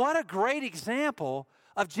 What a great example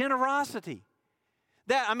of generosity.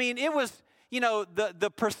 That, I mean, it was, you know,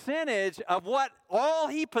 the percentage of what all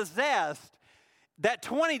he possessed, that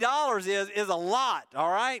 $20 is a lot,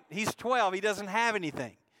 all right? He's 12. He doesn't have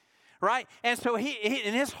anything, right? And so he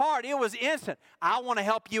in his heart, it was instant. I want to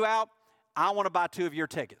help you out. I want to buy 2 of your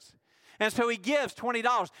tickets. And so he gives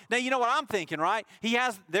 $20. Now, you know what I'm thinking, right?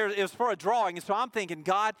 It was for a drawing, and so I'm thinking,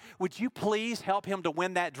 God, would you please help him to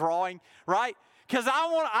win that drawing, right? Because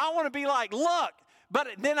I want to be like, look. But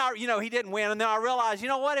then, he didn't win, and then I realized, you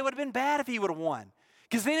know what? It would have been bad if he would have won.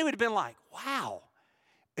 Because then it would have been like, wow.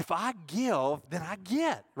 If I give, then I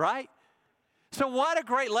get, right? So what a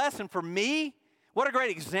great lesson for me. What a great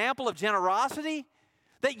example of generosity.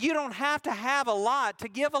 That you don't have to have a lot to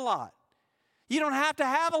give a lot. You don't have to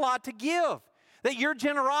have a lot to give. That your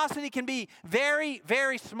generosity can be very,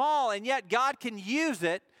 very small, and yet God can use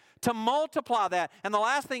it to multiply that. And the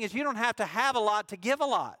last thing is you don't have to have a lot to give a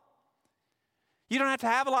lot. You don't have to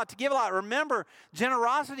have a lot to give a lot. Remember,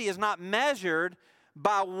 generosity is not measured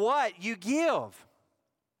by what you give.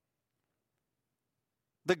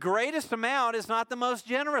 The greatest amount is not the most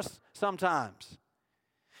generous sometimes.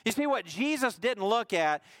 You see, what Jesus didn't look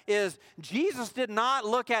at is Jesus did not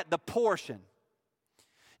look at the portion.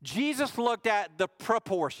 Jesus looked at the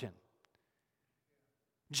proportion.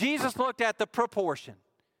 Jesus looked at the proportion.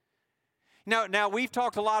 Now we've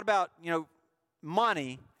talked a lot about,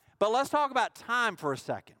 money, but let's talk about time for a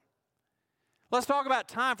second. Let's talk about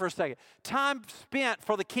time for a second. Time spent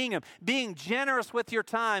for the kingdom, being generous with your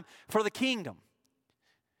time for the kingdom.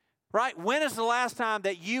 Right? When is the last time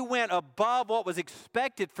that you went above what was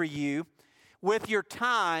expected for you with your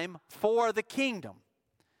time for the kingdom?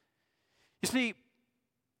 You see,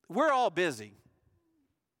 we're all busy.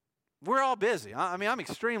 We're all busy. I mean, I'm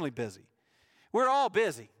extremely busy. We're all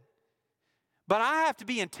busy. But I have to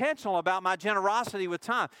be intentional about my generosity with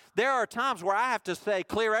time. There are times where I have to say,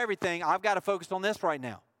 clear everything. I've got to focus on this right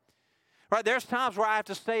now. Right? There's times where I have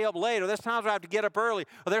to stay up late, or there's times where I have to get up early,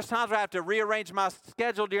 or there's times where I have to rearrange my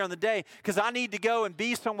schedule during the day because I need to go and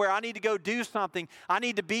be somewhere. I need to go do something. I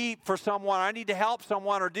need to be for someone. I need to help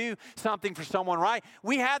someone or do something for someone, right?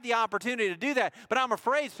 We have the opportunity to do that, but I'm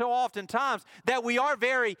afraid so oftentimes that we are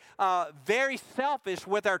very, very selfish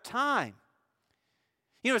with our time.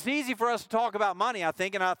 It's easy for us to talk about money, I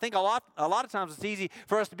think, and I think a lot of times it's easy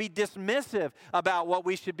for us to be dismissive about what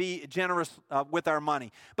we should be generous with our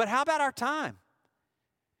money. But how about our time?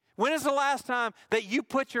 When is the last time that you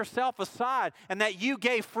put yourself aside and that you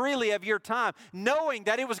gave freely of your time, knowing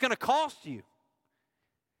that it was going to cost you?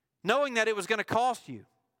 Knowing that it was going to cost you.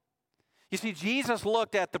 You see, Jesus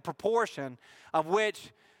looked at the proportion of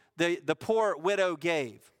which the poor widow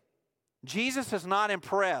gave. Jesus is not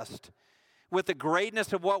impressed with the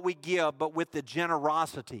greatness of what we give, but with the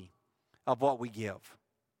generosity of what we give.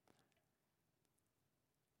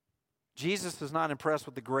 Jesus is not impressed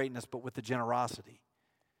with the greatness, but with the generosity.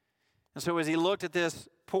 And so as he looked at this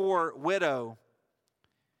poor widow,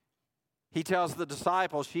 he tells the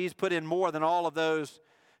disciples she's put in more than all of those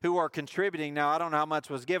who are contributing. Now, I don't know how much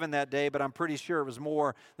was given that day, but I'm pretty sure it was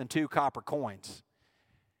more than 2 copper coins.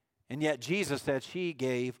 And yet Jesus said she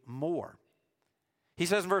gave more. He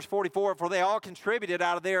says in verse 44, for they all contributed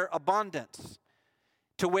out of their abundance,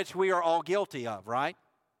 to which we are all guilty of, right?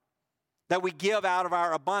 That we give out of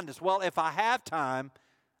our abundance. Well, if I have time,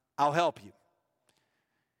 I'll help you.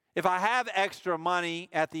 If I have extra money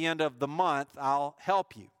at the end of the month, I'll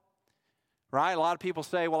help you, right? A lot of people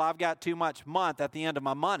say, well, I've got too much month at the end of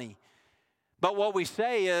my money. But what we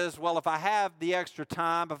say is, well, if I have the extra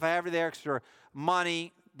time, if I have the extra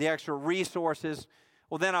money, the extra resources,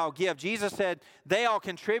 well, then I'll give. Jesus said they all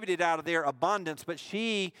contributed out of their abundance, but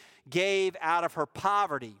she gave out of her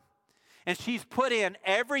poverty. And she's put in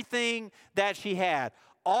everything that she had,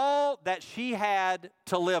 all that she had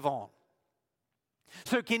to live on.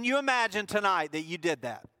 So can you imagine tonight that you did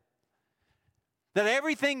that? That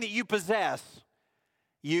everything that you possess,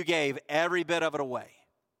 you gave every bit of it away.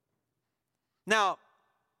 Now,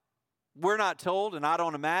 we're not told, and I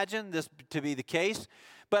don't imagine this to be the case,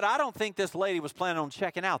 but I don't think this lady was planning on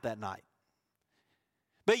checking out that night.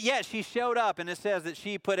 But yet she showed up, and it says that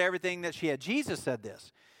she put everything that she had. Jesus said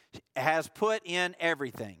this, has put in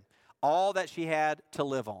everything, all that she had to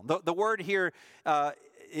live on. The word here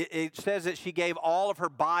it says that she gave all of her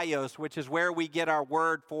bios, which is where we get our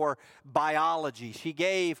word for biology. She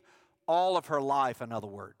gave all of her life, in other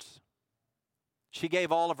words. She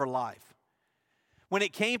gave all of her life. When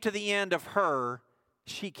it came to the end of her,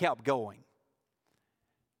 she kept going.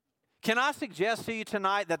 Can I suggest to you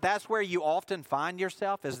tonight that that's where you often find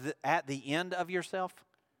yourself, is at the end of yourself?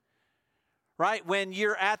 Right? When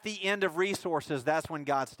you're at the end of resources, that's when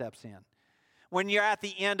God steps in. When you're at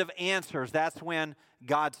the end of answers, that's when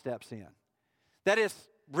God steps in. That is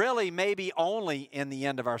really maybe only in the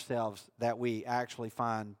end of ourselves that we actually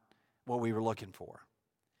find what we were looking for.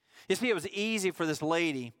 You see, it was easy for this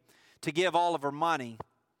lady to give all of her money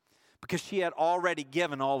because she had already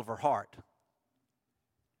given all of her heart.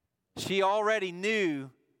 She already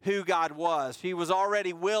knew who God was. She was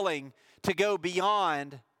already willing to go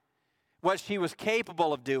beyond what she was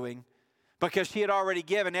capable of doing because she had already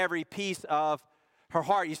given every piece of her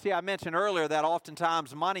heart. You see, I mentioned earlier that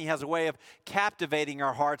oftentimes money has a way of captivating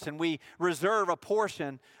our hearts, and we reserve a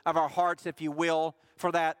portion of our hearts, if you will,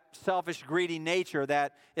 for that selfish, greedy nature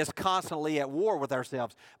that is constantly at war with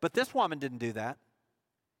ourselves. But this woman didn't do that.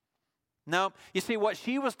 No, you see, what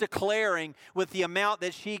she was declaring with the amount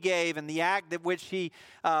that she gave and the act that which she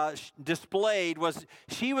displayed was,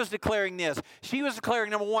 she was declaring this. She was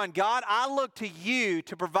declaring, number one, God, I look to you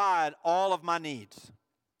to provide all of my needs.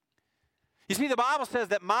 You see, the Bible says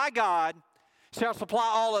that my God shall supply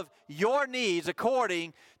all of your needs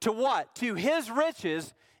according to what? To his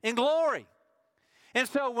riches in glory. And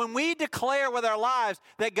so when we declare with our lives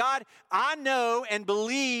that God, I know and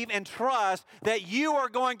believe and trust that you are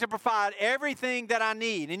going to provide everything that I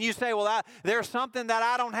need. And you say, well, there's something that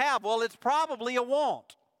I don't have. Well, it's probably a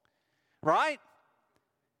want, right?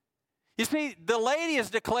 You see, the lady is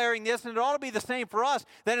declaring this, and it ought to be the same for us,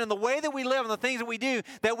 that in the way that we live and the things that we do,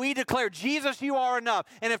 that we declare, Jesus, you are enough.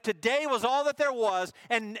 And if today was all that there was,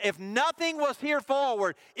 and if nothing was here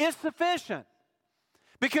forward, it's sufficient.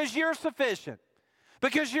 Because you're sufficient.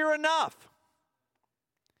 Because you're enough.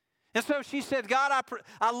 And so she said, God,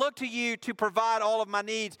 I look to you to provide all of my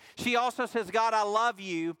needs. She also says, God, I love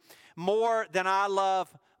you more than I love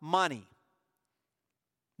money.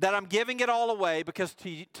 That I'm giving it all away because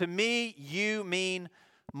to me, you mean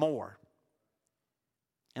more.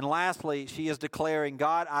 And lastly, she is declaring,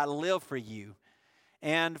 God, I live for you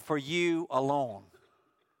and for you alone.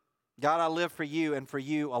 God, I live for you and for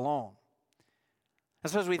you alone.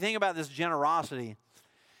 And so as we think about this generosity,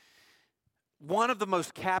 one of the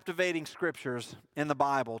most captivating scriptures in the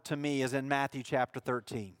Bible to me is in Matthew chapter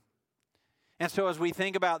 13. And so as we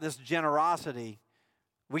think about this generosity,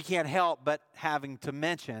 we can't help but having to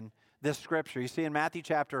mention this scripture. You see, in Matthew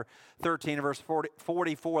chapter 13, verse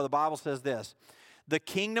 44, the Bible says this: the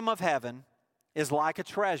kingdom of heaven is like a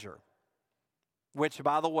treasure, which,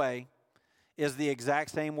 by the way, is the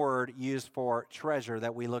exact same word used for treasure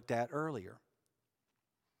that we looked at earlier.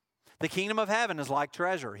 The kingdom of heaven is like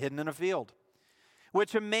treasure hidden in a field,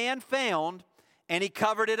 which a man found, and he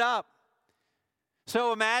covered it up.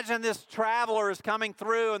 So imagine this traveler is coming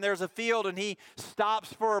through, and there's a field, and he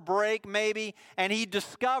stops for a break maybe, and he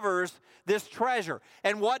discovers this treasure.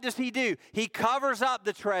 And what does he do? He covers up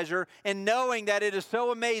the treasure, and knowing that it is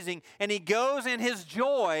so amazing, and he goes in his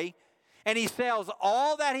joy, and he sells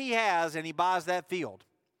all that he has, and he buys that field.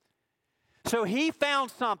 So he found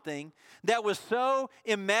something that was so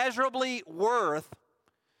immeasurably worth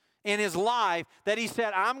in his life that he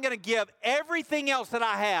said, I'm going to give everything else that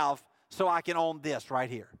I have so I can own this right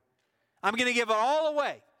here. I'm going to give it all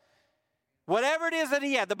away. Whatever it is that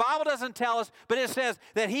he had. The Bible doesn't tell us, but it says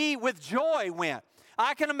that he with joy went.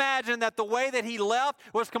 I can imagine that the way that he left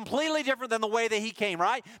was completely different than the way that he came,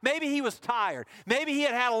 right? Maybe he was tired. Maybe he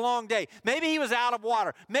had had a long day. Maybe he was out of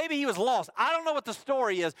water. Maybe he was lost. I don't know what the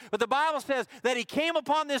story is, but the Bible says that he came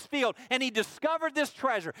upon this field and he discovered this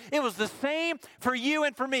treasure. It was the same for you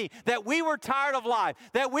and for me, that we were tired of life,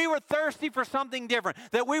 that we were thirsty for something different,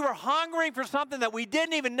 that we were hungering for something that we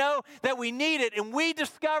didn't even know that we needed, and we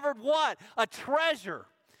discovered what? A treasure.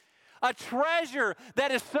 A treasure that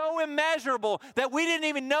is so immeasurable that we didn't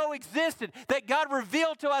even know existed, that God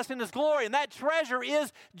revealed to us in His glory. And that treasure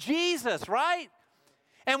is Jesus, right?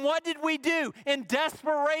 And what did we do? In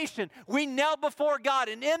desperation, we knelt before God.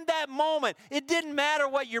 And in that moment, it didn't matter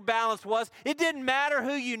what your balance was. It didn't matter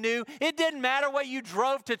who you knew. It didn't matter what you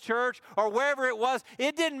drove to church or wherever it was.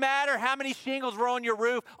 It didn't matter how many shingles were on your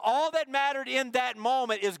roof. All that mattered in that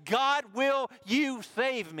moment is, God, will you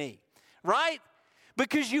save me? Right?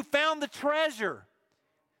 Because you found the treasure.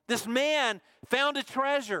 This man found a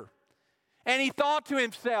treasure. And he thought to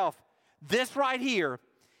himself, this right here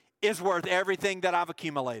is worth everything that I've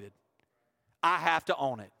accumulated. I have to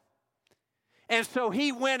own it. And so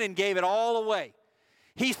he went and gave it all away.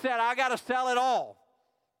 He said, I got to sell it all.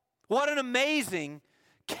 What an amazing,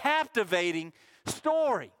 captivating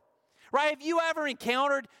story. Right? Have you ever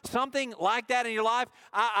encountered something like that in your life?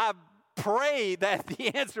 I pray that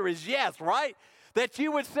the answer is yes, right? That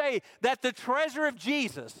you would say that the treasure of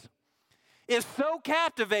Jesus is so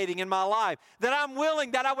captivating in my life that I'm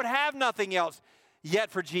willing that I would have nothing else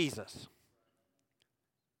yet for Jesus.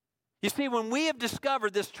 You see, when we have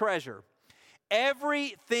discovered this treasure,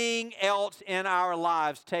 everything else in our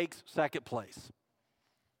lives takes second place.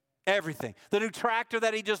 Everything. The new tractor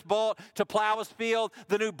that he just bought to plow his field,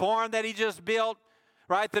 the new barn that he just built,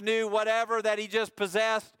 right? The new whatever that he just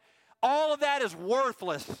possessed. All of that is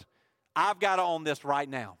worthless. I've got to own this right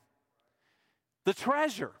now. The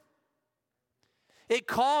treasure. It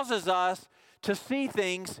causes us to see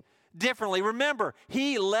things differently. Remember,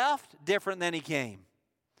 he left different than he came.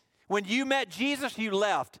 When you met Jesus, you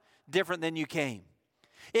left different than you came.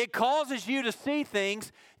 It causes you to see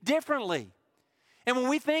things differently. And when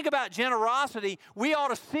we think about generosity, we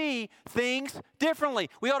ought to see things differently.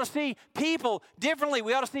 We ought to see people differently.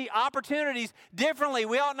 We ought to see opportunities differently.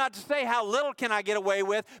 We ought not to say, how little can I get away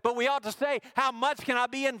with, but we ought to say, how much can I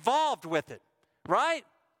be involved with it, right?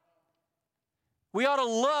 We ought to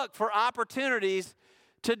look for opportunities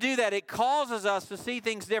to do that. It causes us to see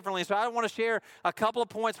things differently. So I want to share a couple of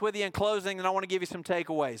points with you in closing, and I want to give you some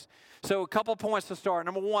takeaways. So a couple of points to start.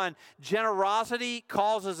 Number one, generosity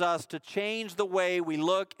causes us to change the way we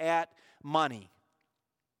look at money.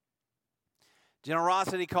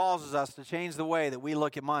 Generosity causes us to change the way that we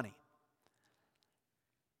look at money.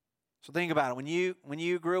 So think about it. When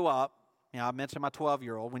you grew up, I mentioned my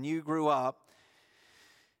 12-year-old. When you grew up,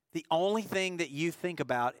 the only thing that you think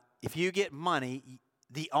about, if you get money,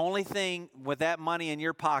 the only thing with that money in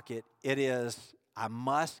your pocket, it is, I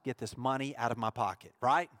must get this money out of my pocket,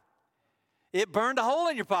 right? It burned a hole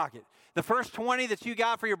in your pocket. The first 20 that you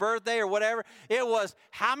got for your birthday or whatever, it was,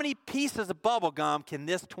 how many pieces of bubble gum can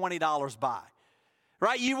this $20 buy?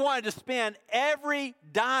 Right? You wanted to spend every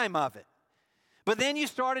dime of it. But then you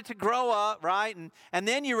started to grow up, right? And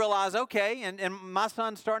then you realize, okay, and my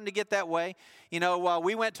son's starting to get that way.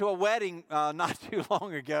 We went to a wedding not too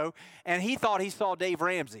long ago, and he thought he saw Dave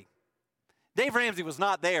Ramsey. Dave Ramsey was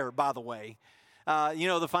not there, by the way.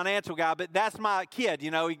 The financial guy, but that's my kid.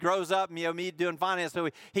 He grows up, me doing finance, so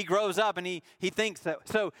he grows up and he thinks that.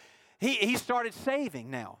 So he started saving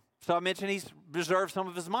now. So I mentioned he's reserved some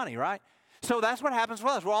of his money, right? So that's what happens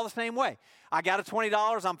with us. We're all the same way. I got a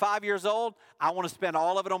 $20. I'm 5 years old. I want to spend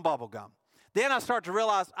all of it on bubble gum. Then I start to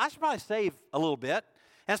realize I should probably save a little bit.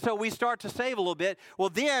 And so we start to save a little bit. Well,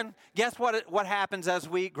 then guess what happens as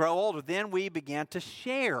we grow older? Then we begin to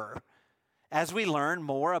share as we learn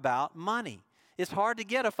more about money. It's hard to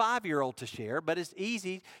get a 5-year-old to share, but it's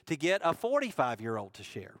easy to get a 45-year-old to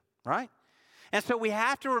share, right? And so we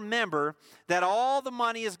have to remember that all the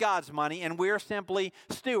money is God's money, and we're simply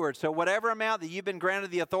stewards. So whatever amount that you've been granted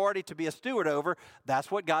the authority to be a steward over, that's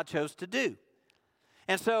what God chose to do.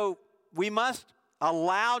 And so we must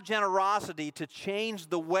allow generosity to change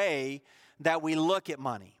the way that we look at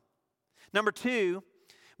money. Number two,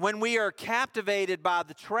 when we are captivated by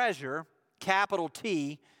the treasure, capital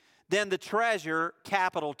T, then the treasure,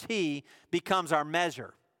 capital T, becomes our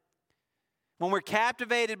measure. When we're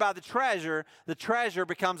captivated by the treasure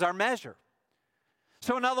becomes our measure.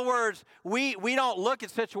 So in other words, we don't look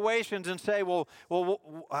at situations and say, well,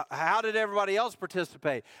 how did everybody else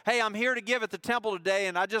participate? Hey, I'm here to give at the temple today,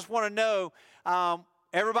 and I just want to know,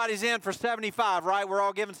 everybody's in for $75, right? We're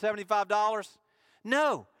all giving $75?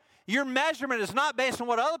 No. Your measurement is not based on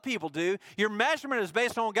what other people do. Your measurement is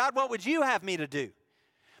based on, God, what would you have me to do?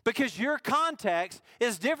 Because your context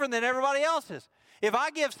is different than everybody else's. If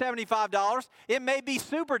I give $75, it may be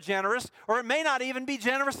super generous, or it may not even be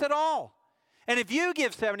generous at all. And if you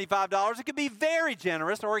give $75, it could be very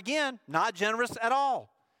generous, or again, not generous at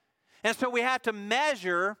all. And so we have to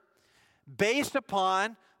measure based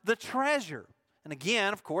upon the treasure. And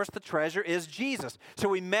again, of course, the treasure is Jesus. So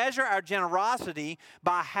we measure our generosity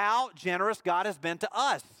by how generous God has been to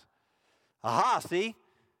us. Aha, see?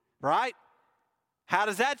 Right? How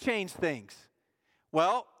does that change things?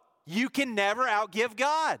 Well, you can never outgive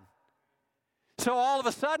God. So all of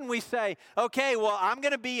a sudden we say, okay, well, I'm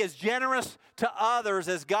going to be as generous to others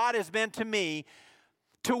as God has been to me,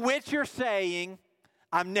 to which you're saying,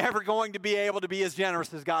 I'm never going to be able to be as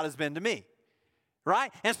generous as God has been to me.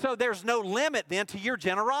 Right? And so there's no limit then to your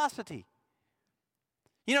generosity.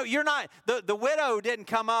 You're not, the widow didn't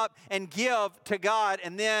come up and give to God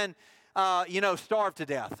and then, starve to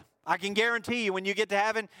death. I can guarantee you when you get to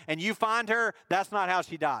heaven and you find her, that's not how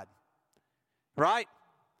she died. Right?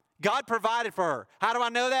 God provided for her. How do I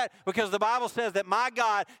know that? Because the Bible says that my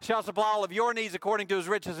God shall supply all of your needs according to his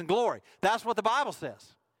riches and glory. That's what the Bible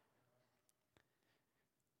says.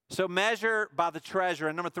 So measure by the treasure.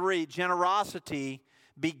 And number 3, generosity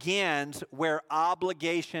begins where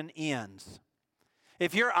obligation ends.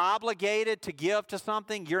 If you're obligated to give to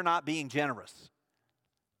something, you're not being generous.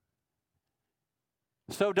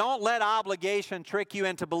 So don't let obligation trick you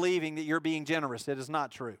into believing that you're being generous. It is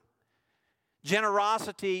not true.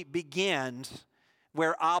 Generosity begins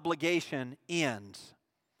where obligation ends.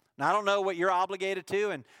 Now, I don't know what you're obligated to,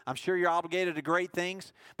 and I'm sure you're obligated to great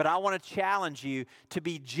things, but I want to challenge you to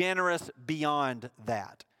be generous beyond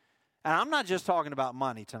that. And I'm not just talking about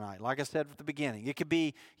money tonight. Like I said at the beginning, it could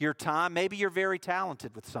be your time. Maybe you're very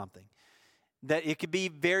talented with something. That it could be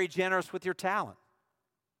very generous with your talent.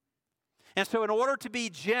 And so in order to be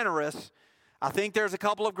generous, I think there's a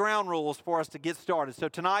couple of ground rules for us to get started. So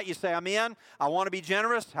tonight you say, I'm in, I want to be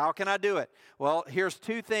generous. How can I do it? Well, here's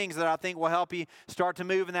 2 things that I think will help you start to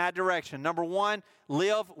move in that direction. Number 1,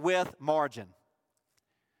 live with margin.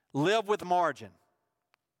 Live with margin.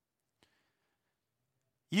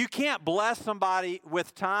 You can't bless somebody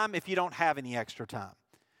with time if you don't have any extra time.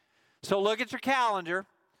 So look at your calendar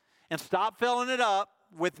and stop filling it up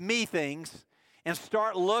with me things and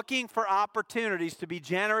start looking for opportunities to be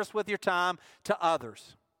generous with your time to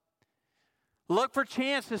others. Look for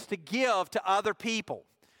chances to give to other people.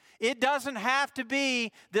 It doesn't have to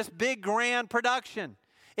be this big grand production.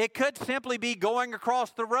 It could simply be going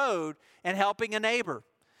across the road and helping a neighbor.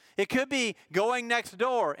 It could be going next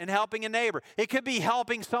door and helping a neighbor. It could be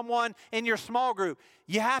helping someone in your small group.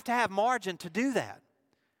 You have to have margin to do that.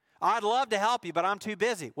 I'd love to help you, but I'm too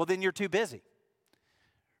busy. Well, then you're too busy.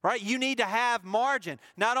 Right? You need to have margin,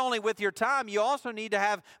 not only with your time, you also need to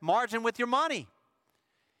have margin with your money.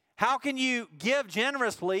 How can you give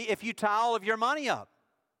generously if you tie all of your money up?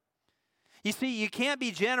 You see, you can't be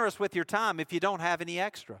generous with your time if you don't have any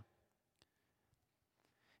extra.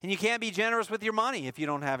 And you can't be generous with your money if you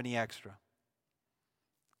don't have any extra.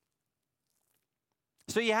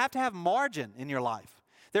 So you have to have margin in your life.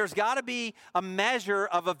 There's got to be a measure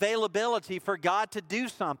of availability for God to do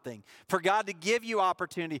something, for God to give you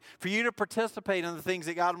opportunity, for you to participate in the things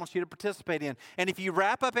that God wants you to participate in. And if you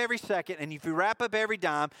wrap up every second and if you wrap up every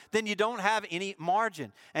dime, then you don't have any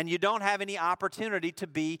margin and you don't have any opportunity to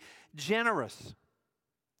be generous.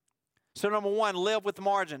 So number 1, live with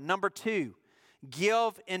margin. Number 2,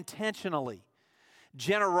 give intentionally.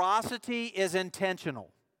 Generosity is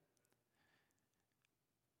intentional.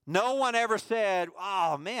 No one ever said,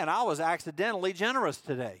 oh man, I was accidentally generous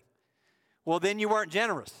today. Well, then you weren't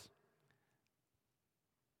generous.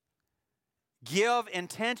 Give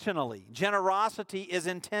intentionally. Generosity is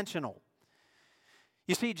intentional.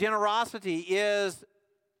 You see, generosity is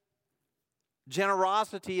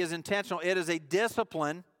intentional. It is a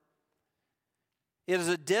discipline. It is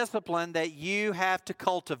a discipline that you have to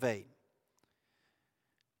cultivate.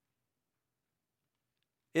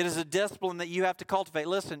 It is a discipline that you have to cultivate.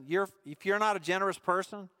 Listen, if you're not a generous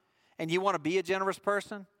person and you want to be a generous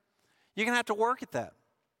person, you're going to have to work at that.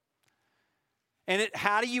 And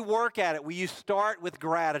how do you work at it? Well, you start with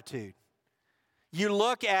gratitude. You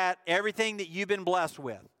look at everything that you've been blessed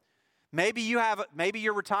with. Maybe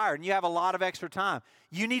you're retired and you have a lot of extra time.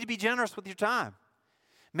 You need to be generous with your time.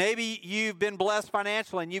 Maybe you've been blessed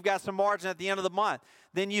financially and you've got some margin at the end of the month.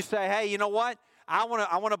 Then you say, hey, you know what? I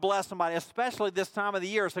want to bless somebody, especially this time of the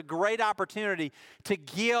year. It's a great opportunity to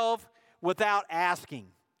give without asking.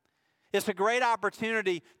 It's a great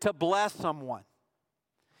opportunity to bless someone.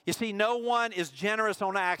 You see, no one is generous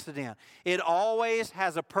on accident. It always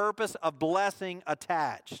has a purpose of blessing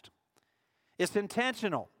attached. It's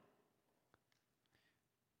intentional.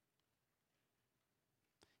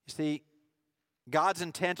 You see, God's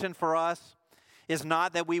intention for us is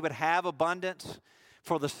not that we would have abundance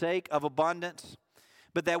for the sake of abundance,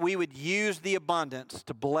 but that we would use the abundance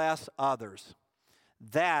to bless others.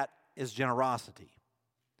 That is generosity.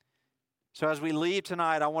 So as we leave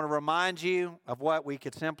tonight, I want to remind you of what we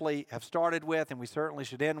could simply have started with, and we certainly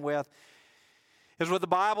should end with, is what the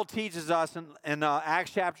Bible teaches us in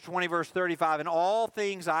Acts chapter 20, verse 35. In all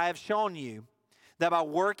things I have shown you that by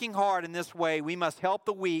working hard in this way, we must help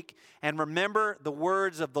the weak and remember the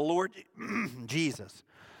words of the Lord Jesus.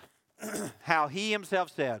 How he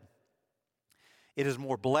himself said, it is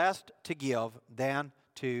more blessed to give than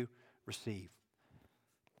to receive.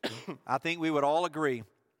 I think we would all agree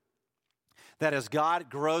that as God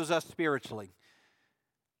grows us spiritually,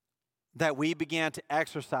 that we began to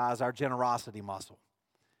exercise our generosity muscle.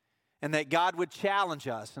 and that God would challenge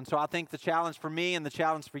us. And so I think the challenge for me and the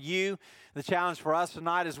challenge for you, the challenge for us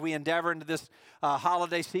tonight as we endeavor into this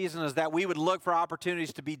holiday season is that we would look for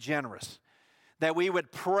opportunities to be generous. That we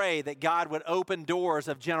would pray that God would open doors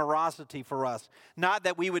of generosity for us. Not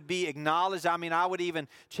that we would be acknowledged. I mean, I would even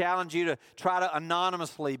challenge you to try to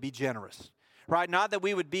anonymously be generous. Right? Not that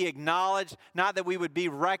we would be acknowledged, not that we would be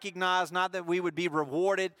recognized, not that we would be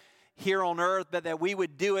rewarded here on earth, but that we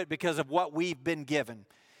would do it because of what we've been given.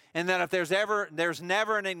 And that if there's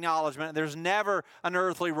never an acknowledgement, there's never an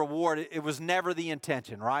earthly reward, it was never the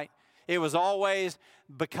intention, right? It was always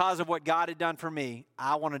because of what God had done for me,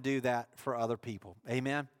 I want to do that for other people.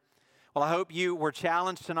 Amen? Well, I hope you were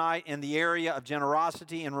challenged tonight in the area of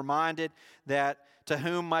generosity and reminded that to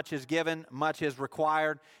whom much is given, much is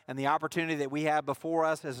required. And the opportunity that we have before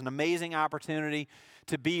us is an amazing opportunity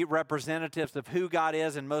to be representatives of who God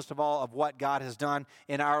is and most of all of what God has done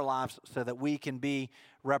in our lives so that we can be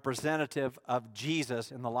representative of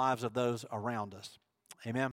Jesus in the lives of those around us. Amen.